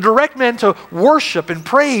 to direct men to worship and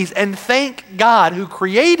praise and thank God who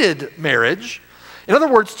created marriage. In other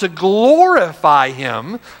words, to glorify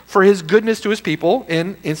him for his goodness to his people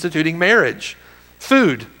in instituting marriage.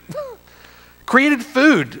 Food. Created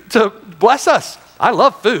food to bless us. I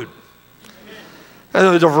love food.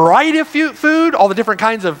 There's a variety of food, all the different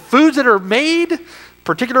kinds of foods that are made.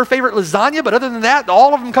 Particular favorite, lasagna, but other than that,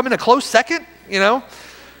 all of them come in a close second, you know.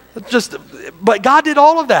 But God did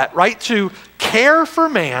all of that, right? To care for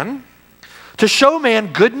man, to show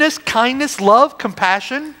man goodness, kindness, love,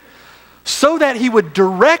 compassion, so that he would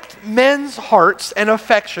direct men's hearts and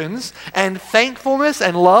affections and thankfulness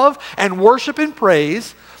and love and worship and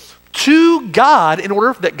praise to God in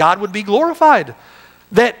order that God would be glorified.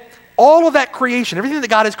 That all of that creation, everything that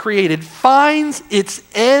God has created, finds its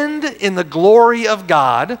end in the glory of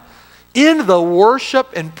God, in the worship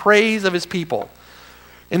and praise of his people,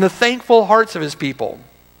 in the thankful hearts of his people.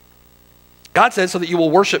 God says, so that you will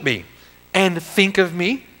worship me and think of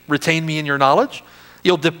me, retain me in your knowledge.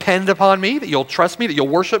 You'll depend upon me, that you'll trust me, that you'll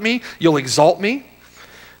worship me, you'll exalt me.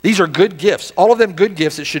 These are good gifts, all of them good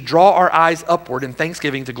gifts that should draw our eyes upward in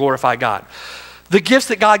thanksgiving to glorify God. The gifts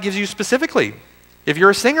that God gives you specifically, if you're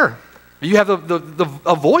a singer, you have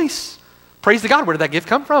a voice, praise to God. Where did that gift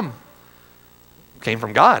come from? It came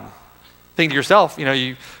from God. Think to yourself, you know,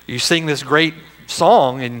 you sing this great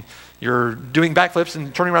song and you're doing backflips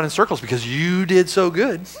and turning around in circles because you did so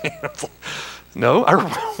good. No, I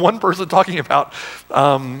remember one person talking about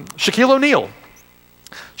Shaquille O'Neal.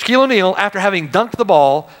 Shaquille O'Neal, after having dunked the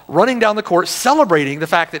ball, running down the court, celebrating the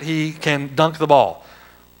fact that he can dunk the ball.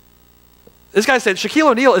 This guy said,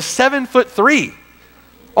 Shaquille O'Neal is 7'3".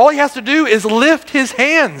 All he has to do is lift his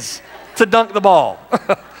hands to dunk the ball.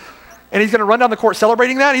 And he's going to run down the court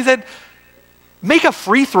celebrating that. He said, make a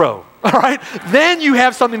free throw, all right? Then you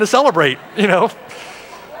have something to celebrate, you know.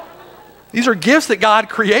 These are gifts that God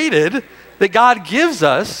created, that God gives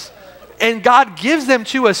us, and God gives them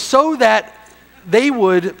to us so that they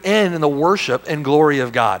would end in the worship and glory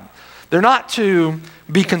of God. They're not to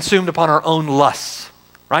be consumed upon our own lusts,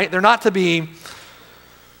 right? They're not to be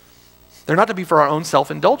for our own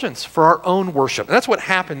self-indulgence, for our own worship. And that's what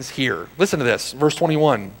happens here. Listen to this, verse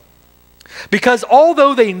 21. Because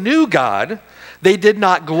although they knew God, they did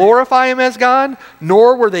not glorify him as God,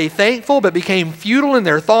 nor were they thankful, but became futile in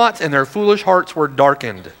their thoughts, and their foolish hearts were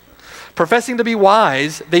darkened. Professing to be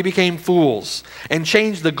wise, they became fools and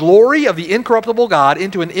changed the glory of the incorruptible God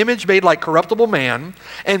into an image made like corruptible man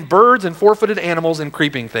and birds and four-footed animals and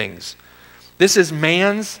creeping things. This is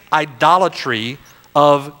man's idolatry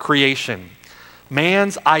of creation.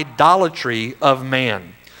 Man's idolatry of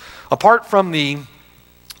man. Apart from the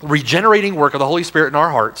regenerating work of the Holy Spirit in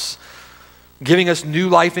our hearts, giving us new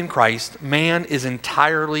life in Christ, man is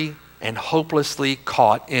entirely and hopelessly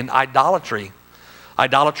caught in idolatry.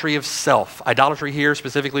 Idolatry of self. Idolatry here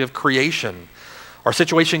specifically of creation. Our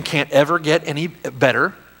situation can't ever get any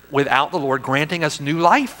better without the Lord granting us new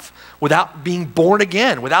life, without being born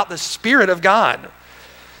again, without the Spirit of God.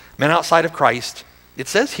 Men outside of Christ, it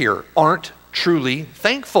says here, aren't truly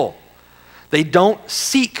thankful. They don't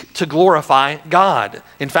seek to glorify God.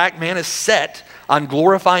 In fact, man is set on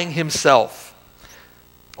glorifying himself.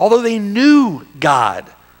 Although they knew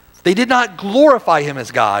God, they did not glorify him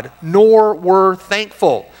as God, nor were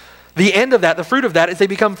thankful. The end of that, the fruit of that, is they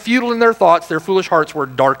become futile in their thoughts. Their foolish hearts were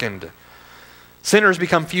darkened. Sinners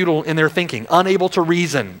become futile in their thinking, unable to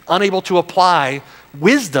reason, unable to apply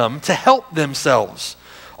wisdom to help themselves.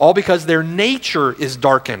 All because their nature is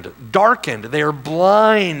darkened. Darkened. They are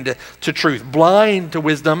blind to truth, blind to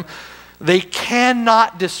wisdom. They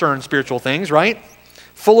cannot discern spiritual things, right?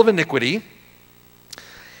 Full of iniquity.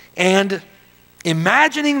 And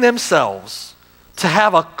imagining themselves to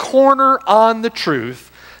have a corner on the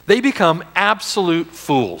truth, they become absolute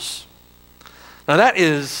fools. Now that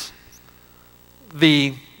is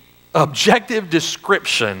the objective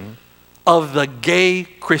description of the gay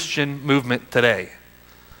Christian movement today.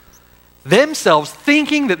 Themselves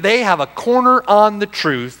thinking that they have a corner on the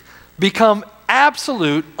truth become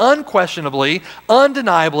absolute, unquestionably,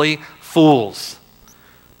 undeniably fools.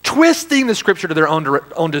 Twisting the scripture to their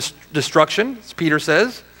own destruction, as Peter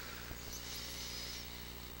says.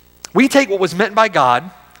 We take what was meant by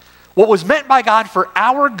God for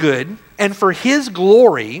our good and for his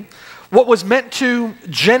glory, what was meant to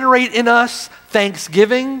generate in us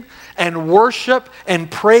thanksgiving and worship and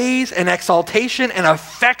praise and exaltation and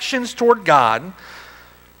affections toward God.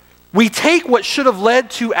 We take what should have led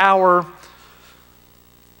to our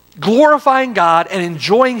glorifying God and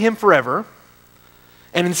enjoying him forever,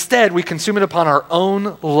 and instead we consume it upon our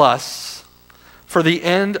own lusts for the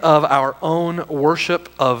end of our own worship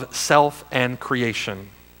of self and creation.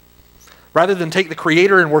 Rather than take the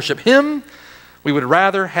Creator and worship him, we would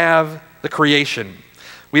rather have the creation.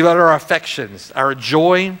 We let our affections, our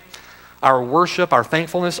joy, our worship, our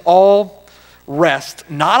thankfulness, all rest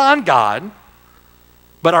not on God,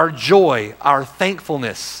 but our joy, our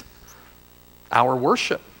thankfulness, our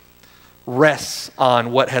worship rests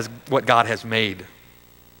on what God has made.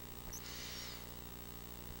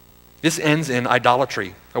 This ends in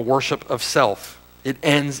idolatry, a worship of self. It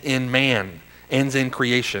ends in man, ends in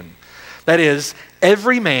creation. That is,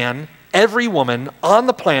 every man, every woman on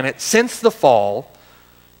the planet since the fall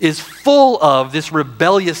is full of this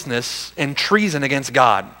rebelliousness and treason against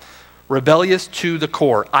God. Rebellious to the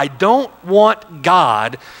core. I don't want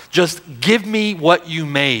God, just give me what you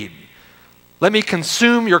made. Let me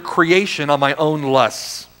consume your creation on my own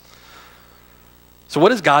lusts. So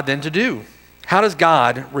what is God then to do? How does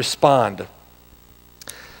God respond?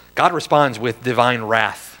 God responds with divine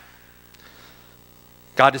wrath.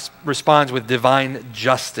 God responds with divine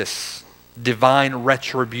justice, divine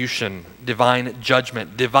retribution, divine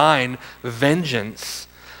judgment, divine vengeance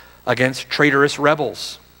against traitorous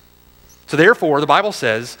rebels. So therefore, the Bible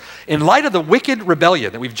says, in light of the wicked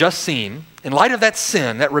rebellion that we've just seen, in light of that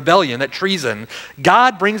sin, that rebellion, that treason,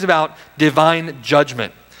 God brings about divine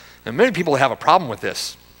judgment. And many people have a problem with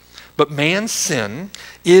this. But man's sin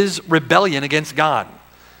is rebellion against God.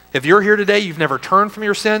 If you're here today, you've never turned from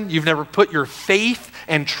your sin, you've never put your faith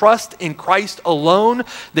and trust in Christ alone,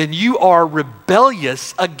 then you are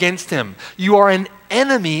rebellious against him. You are an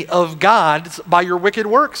enemy of God by your wicked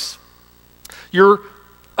works. You're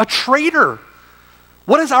a traitor.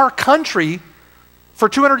 What has our country for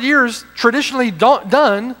 200 years traditionally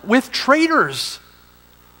done with traitors?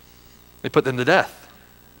 They put them to death.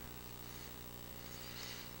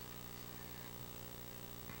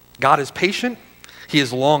 God is patient. He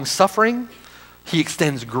is long-suffering. He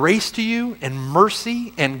extends grace to you and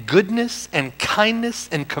mercy and goodness and kindness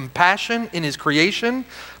and compassion in his creation.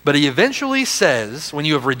 But he eventually says, when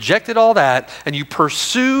you have rejected all that and you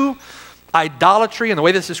pursue idolatry in the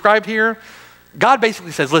way that's described here, God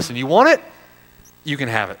basically says, listen, you want it? You can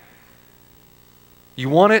have it. You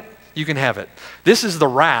want it? You can have it. This is the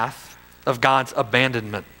wrath of God's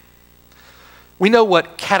abandonment. We know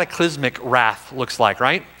what cataclysmic wrath looks like,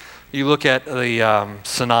 right? You look at the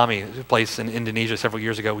tsunami that took place in Indonesia several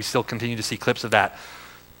years ago. We still continue to see clips of that.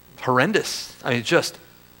 horrendous. I mean, just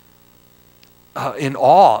in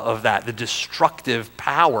awe of that, the destructive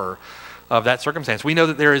power of that circumstance. We know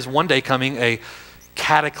that there is one day coming a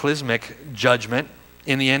cataclysmic judgment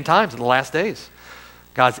in the end times, in the last days.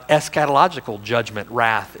 God's eschatological judgment,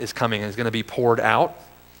 wrath, is coming and is going to be poured out.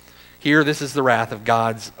 Here, this is the wrath of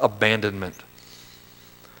God's abandonment.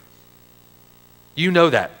 You know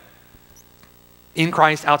that. In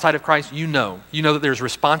Christ, outside of Christ, you know. You know that there's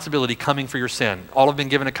responsibility coming for your sin. All have been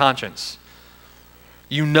given a conscience.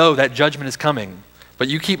 You know that judgment is coming, but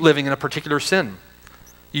you keep living in a particular sin.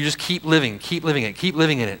 You just keep living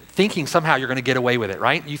in it, thinking somehow you're going to get away with it,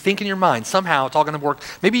 right? You think in your mind, somehow it's all going to work.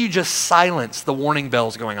 Maybe you just silence the warning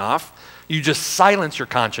bells going off. You just silence your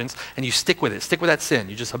conscience and you stick with it. Stick with that sin.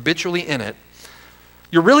 You're just habitually in it.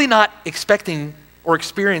 You're really not expecting or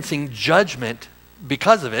experiencing judgment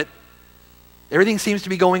because of it. Everything seems to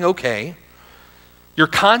be going okay. Your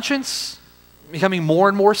conscience becoming more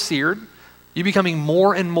and more seared. You becoming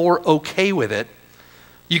more and more okay with it.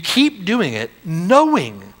 You keep doing it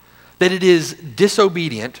knowing that it is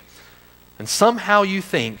disobedient, and somehow you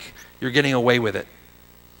think you're getting away with it.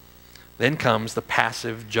 Then comes the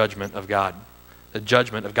passive judgment of God, the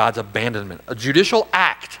judgment of God's abandonment, a judicial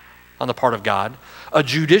act on the part of God, a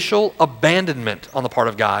judicial abandonment on the part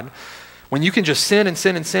of God. When you can just sin and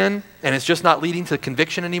sin and sin, and it's just not leading to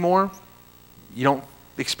conviction anymore, you don't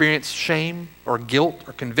experience shame or guilt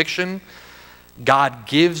or conviction, God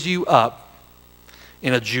gives you up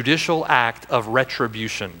in a judicial act of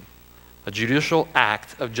retribution, a judicial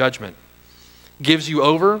act of judgment. Gives you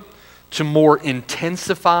over to more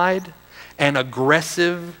intensified and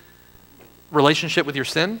aggressive relationship with your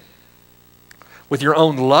sin, with your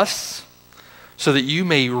own lusts, so that you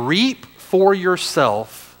may reap for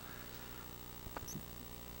yourself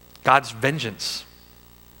God's vengeance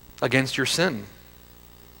against your sin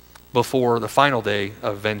before the final day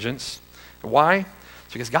of vengeance. Why?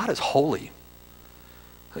 It's because God is holy.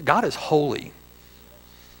 God is holy.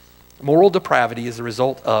 Moral depravity is the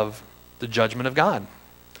result of the judgment of God.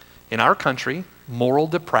 In our country, moral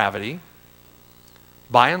depravity,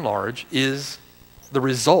 by and large, is the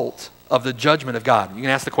result of the judgment of God. You can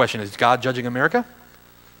ask the question, is God judging America?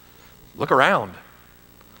 Look around.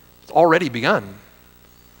 It's already begun.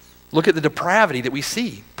 Look at the depravity that we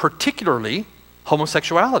see, particularly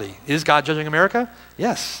homosexuality. Is God judging America?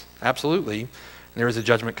 Yes, absolutely. And there is a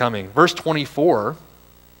judgment coming. Verse 24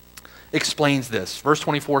 explains this. Verse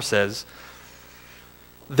 24 says,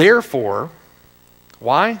 therefore,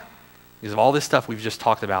 why? Because of all this stuff we've just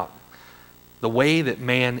talked about. The way that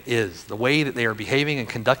man is, the way that they are behaving and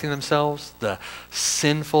conducting themselves, the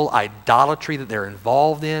sinful idolatry that they're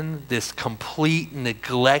involved in, this complete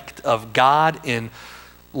neglect of God in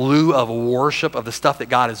lieu of worship of the stuff that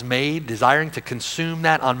God has made, desiring to consume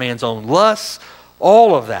that on man's own lusts,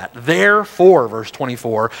 all of that. Therefore, verse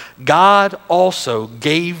 24, God also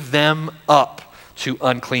gave them up to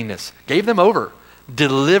uncleanness. Gave them over.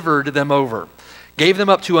 Delivered them over. Gave them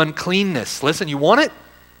up to uncleanness. Listen, you want it?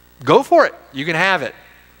 Go for it. You can have it.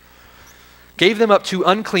 Gave them up to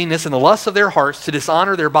uncleanness in the lusts of their hearts to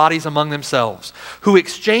dishonor their bodies among themselves, who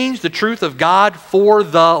exchanged the truth of God for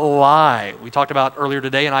the lie. We talked about earlier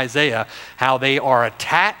today in Isaiah how they are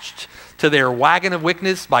attached to their wagon of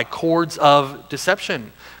wickedness by cords of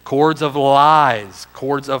deception, cords of lies,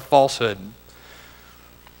 cords of falsehood.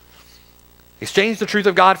 Exchanged the truth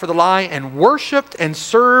of God for the lie and worshiped and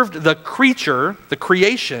served the creature, the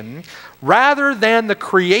creation, rather than the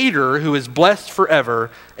Creator who is blessed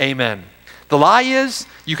forever. Amen. The lie is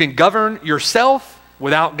you can govern yourself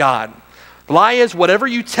without God. The lie is whatever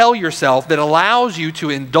you tell yourself that allows you to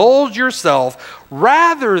indulge yourself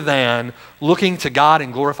rather than looking to God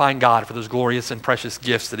and glorifying God for those glorious and precious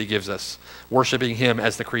gifts that He gives us, worshiping Him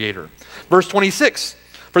as the Creator. Verse 26,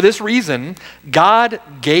 for this reason, God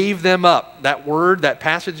gave them up. That word, that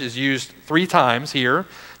passage is used 3 times here.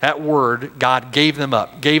 That word, God gave them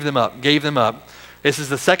up, gave them up, gave them up. This is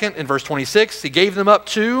the second in verse 26. He gave them up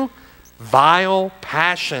to vile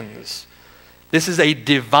passions. This is a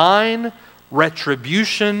divine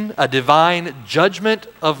retribution, a divine judgment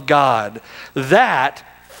of God, that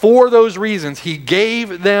for those reasons He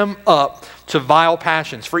gave them up to vile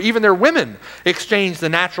passions. For even their women exchanged the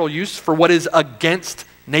natural use for what is against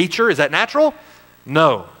nature. Is that natural?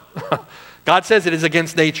 No. God says it is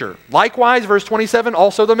against nature. Likewise, verse 27,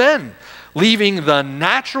 also the men, leaving the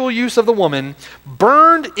natural use of the woman,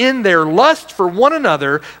 burned in their lust for one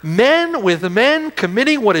another, men with men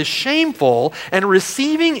committing what is shameful and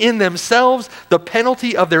receiving in themselves the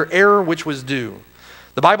penalty of their error which was due.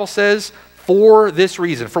 The Bible says, for this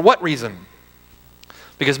reason. For what reason?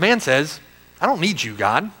 Because man says, I don't need you,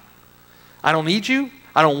 God. I don't need you.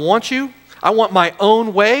 I don't want you. I want my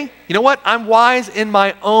own way. You know what? I'm wise in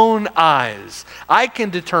my own eyes. I can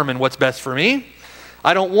determine what's best for me.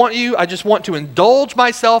 I don't want you. I just want to indulge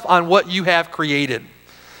myself on what you have created.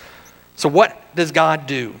 So what does God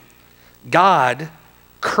do? God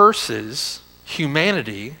curses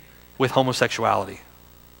humanity with homosexuality.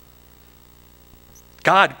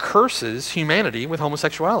 God curses humanity with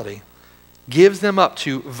homosexuality, gives them up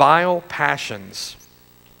to vile passions.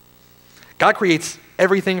 God creates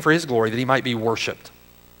everything for his glory that he might be worshiped.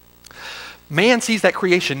 Man sees that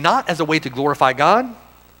creation not as a way to glorify God,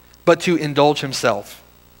 but to indulge himself.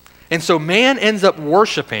 And so man ends up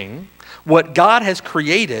worshiping what God has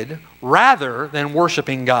created rather than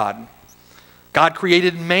worshiping God. God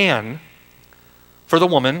created man for the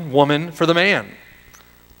woman, woman for the man,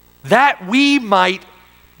 that we might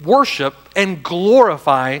worship and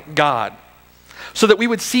glorify God, so that we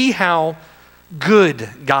would see how good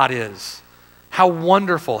God is, how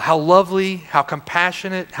wonderful, how lovely, how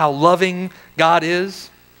compassionate, how loving God is,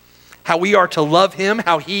 how we are to love him,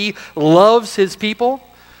 how he loves his people.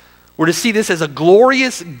 We're to see this as a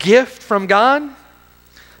glorious gift from God.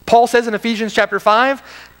 Paul says in Ephesians chapter 5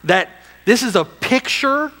 that this is a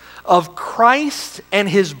picture of Christ and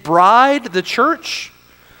his bride, the church,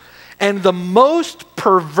 and the most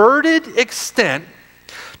perverted extent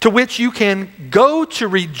to which you can go to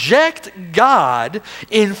reject God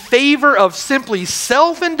in favor of simply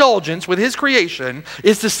self-indulgence with his creation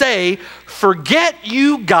is to say, forget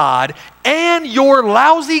you, God, and your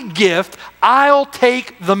lousy gift, I'll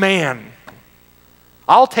take the man.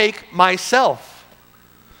 I'll take myself.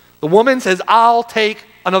 The woman says, I'll take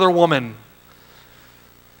another woman.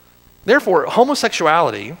 Therefore,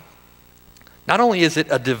 homosexuality, not only is it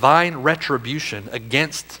a divine retribution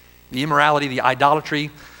against the immorality, the idolatry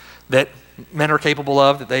that men are capable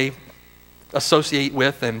of, that they associate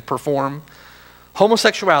with and perform,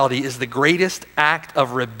 homosexuality is the greatest act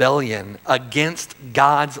of rebellion against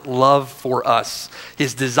God's love for us,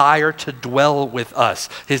 his desire to dwell with us,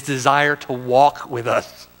 his desire to walk with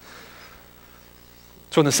us.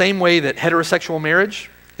 So in the same way that heterosexual marriage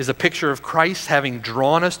is a picture of Christ having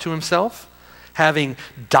drawn us to himself, having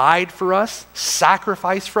died for us,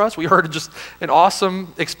 sacrificed for us. We heard just an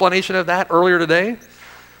awesome explanation of that earlier today.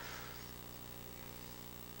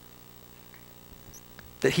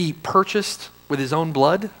 That he purchased with his own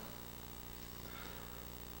blood.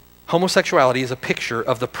 Homosexuality is a picture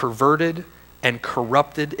of the perverted and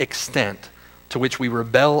corrupted extent to which we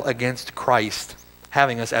rebel against Christ,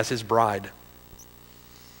 having us as his bride.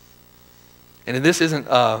 And this isn't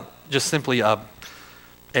just simply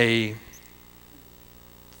a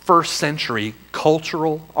first century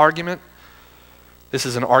cultural argument. This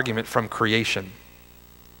is an argument from creation.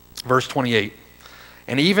 Verse 28,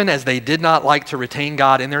 and even as they did not like to retain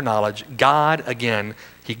God in their knowledge, God, again,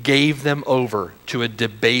 he gave them over to a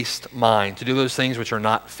debased mind, to do those things which are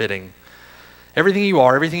not fitting. Everything you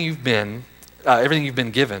are, everything you've been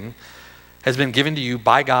given, has been given to you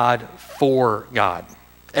by God for God.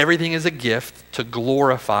 Everything is a gift to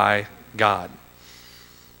glorify God.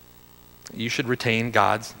 You should retain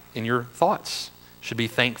God's in your thoughts. You should be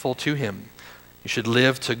thankful to him. You should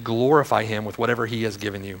live to glorify him with whatever he has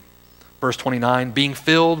given you. Verse 29, being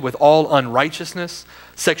filled with all unrighteousness,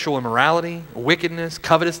 sexual immorality, wickedness,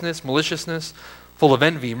 covetousness, maliciousness, full of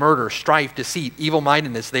envy, murder, strife, deceit,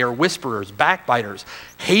 evil-mindedness. They are whisperers, backbiters,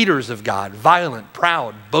 haters of God, violent,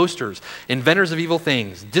 proud, boasters, inventors of evil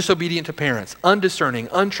things, disobedient to parents, undiscerning,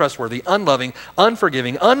 untrustworthy, unloving,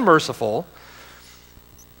 unforgiving, unmerciful.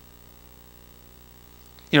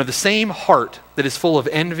 You know, the same heart that is full of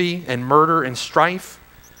envy and murder and strife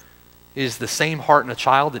is the same heart in a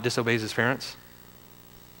child that disobeys his parents.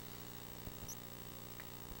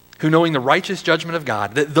 Who, knowing the righteous judgment of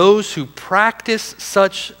God, that those who practice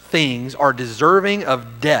such things are deserving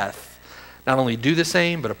of death, not only do the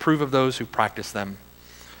same, but approve of those who practice them.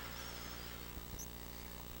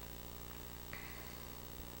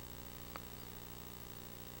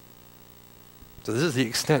 So this is the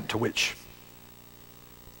extent to which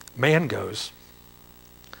man goes.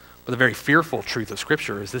 But the very fearful truth of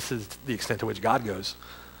Scripture is this is the extent to which God goes.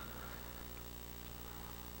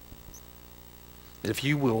 If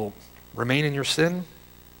you will remain in your sin,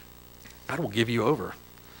 God will give you over.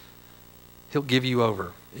 He'll give you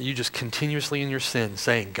over. You just continuously in your sin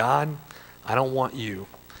saying, God, I don't want you.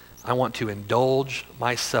 I want to indulge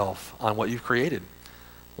myself on what you've created.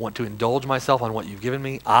 I want to indulge myself on what you've given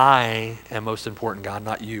me. I am most important, God,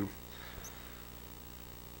 not you.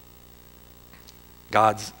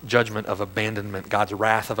 God's judgment of abandonment, God's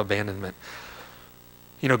wrath of abandonment.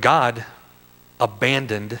 You know, God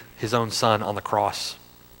abandoned his own son on the cross.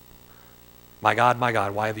 my God,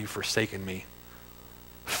 why have you forsaken me?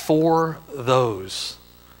 For those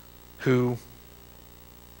who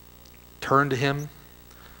turn to him,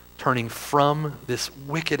 turning from this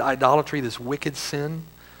wicked idolatry, this wicked sin,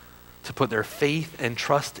 to put their faith and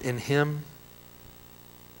trust in him,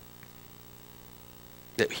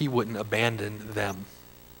 that he wouldn't abandon them.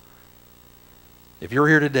 If you're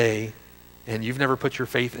here today and you've never put your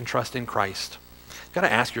faith and trust in Christ, you've got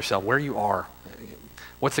to ask yourself where you are.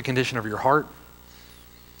 What's the condition of your heart?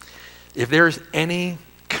 If there's any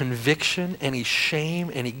conviction, any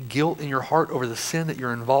shame, any guilt in your heart over the sin that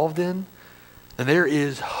you're involved in, then there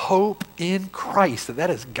is hope in Christ that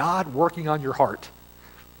is God working on your heart,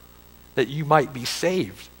 that you might be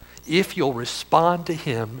saved if you'll respond to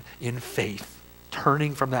him in faith,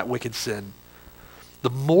 turning from that wicked sin. The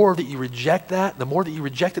more that you reject that, the more that you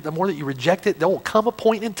reject it, there will come a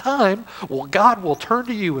point in time where God will turn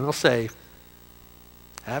to you and he'll say,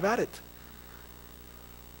 have at it.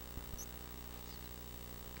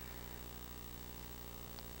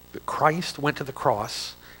 But Christ went to the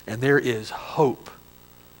cross, and there is hope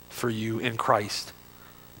for you in Christ.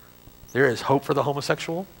 There is hope for the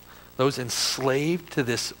homosexual, those enslaved to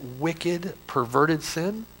this wicked, perverted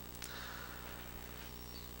sin.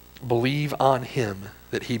 Believe on him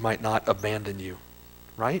that he might not abandon you,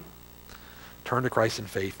 right? Turn to Christ in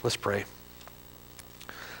faith. Let's pray.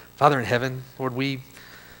 Father in heaven, Lord, we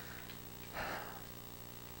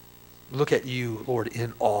look at you, Lord,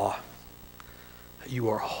 in awe. You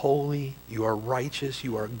are holy, you are righteous,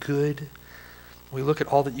 you are good. We look at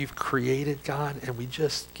all that you've created, God, and we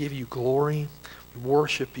just give you glory. We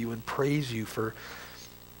worship you and praise you for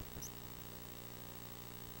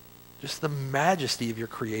just the majesty of your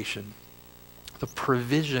creation, the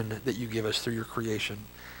provision that you give us through your creation,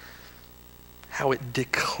 how it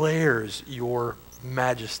declares your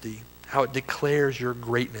majesty, how it declares your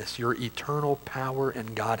greatness, your eternal power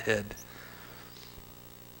and Godhead.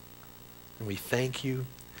 And we thank you,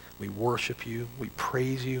 we worship you, we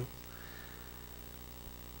praise you.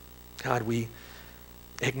 God, we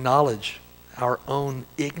acknowledge our own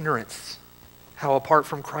ignorance, how apart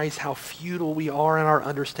from Christ, how futile we are in our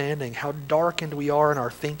understanding, how darkened we are in our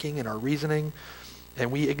thinking and our reasoning.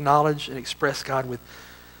 And we acknowledge and express, God, with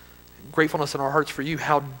gratefulness in our hearts for you,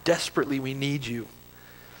 how desperately we need you.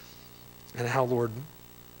 And how, Lord,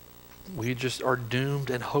 we just are doomed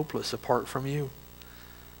and hopeless apart from you.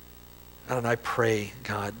 And I pray,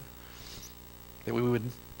 God, that we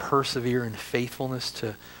would persevere in faithfulness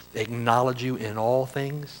to acknowledge you in all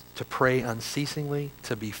things, to pray unceasingly,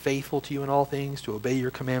 to be faithful to you in all things, to obey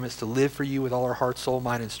your commandments, to live for you with all our heart, soul,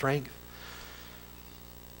 mind, and strength,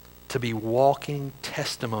 to be walking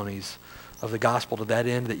testimonies of the gospel to that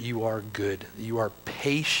end, that you are good, that you are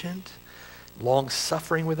patient,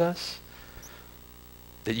 long-suffering with us,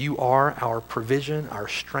 that you are our provision, our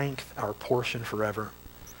strength, our portion forever.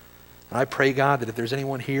 And I pray, God, that if there's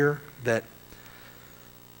anyone here that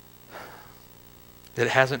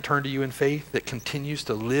hasn't turned to you in faith, that continues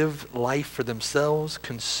to live life for themselves,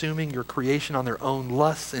 consuming your creation on their own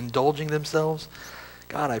lusts, indulging themselves,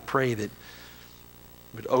 God, I pray that you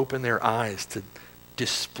would open their eyes to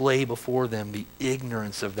display before them the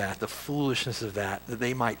ignorance of that, the foolishness of that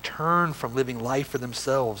they might turn from living life for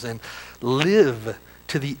themselves and live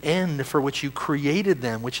to the end for which you created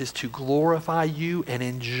them, which is to glorify you and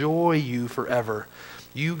enjoy you forever.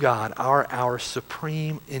 You, God, are our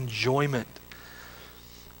supreme enjoyment.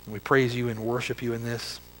 We praise you and worship you in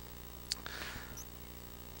this.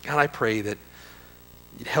 God, I pray that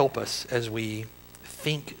you'd help us as we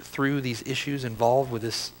think through these issues involved with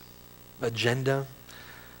this agenda,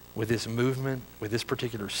 with this movement, with this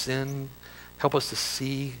particular sin. Help us to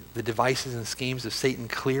see the devices and schemes of Satan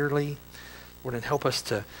clearly. Lord, and help us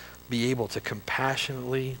to be able to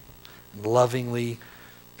compassionately and lovingly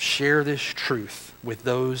share this truth with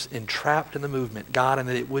those entrapped in the movement, God, and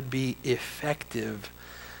that it would be effective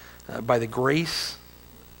by the grace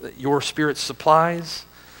that your Spirit supplies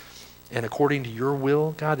and according to your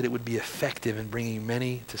will, God, that it would be effective in bringing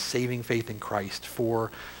many to saving faith in Christ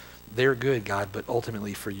for their good, God, but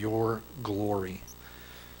ultimately for your glory.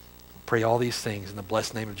 Pray all these things in the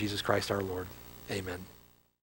blessed name of Jesus Christ our Lord. Amen.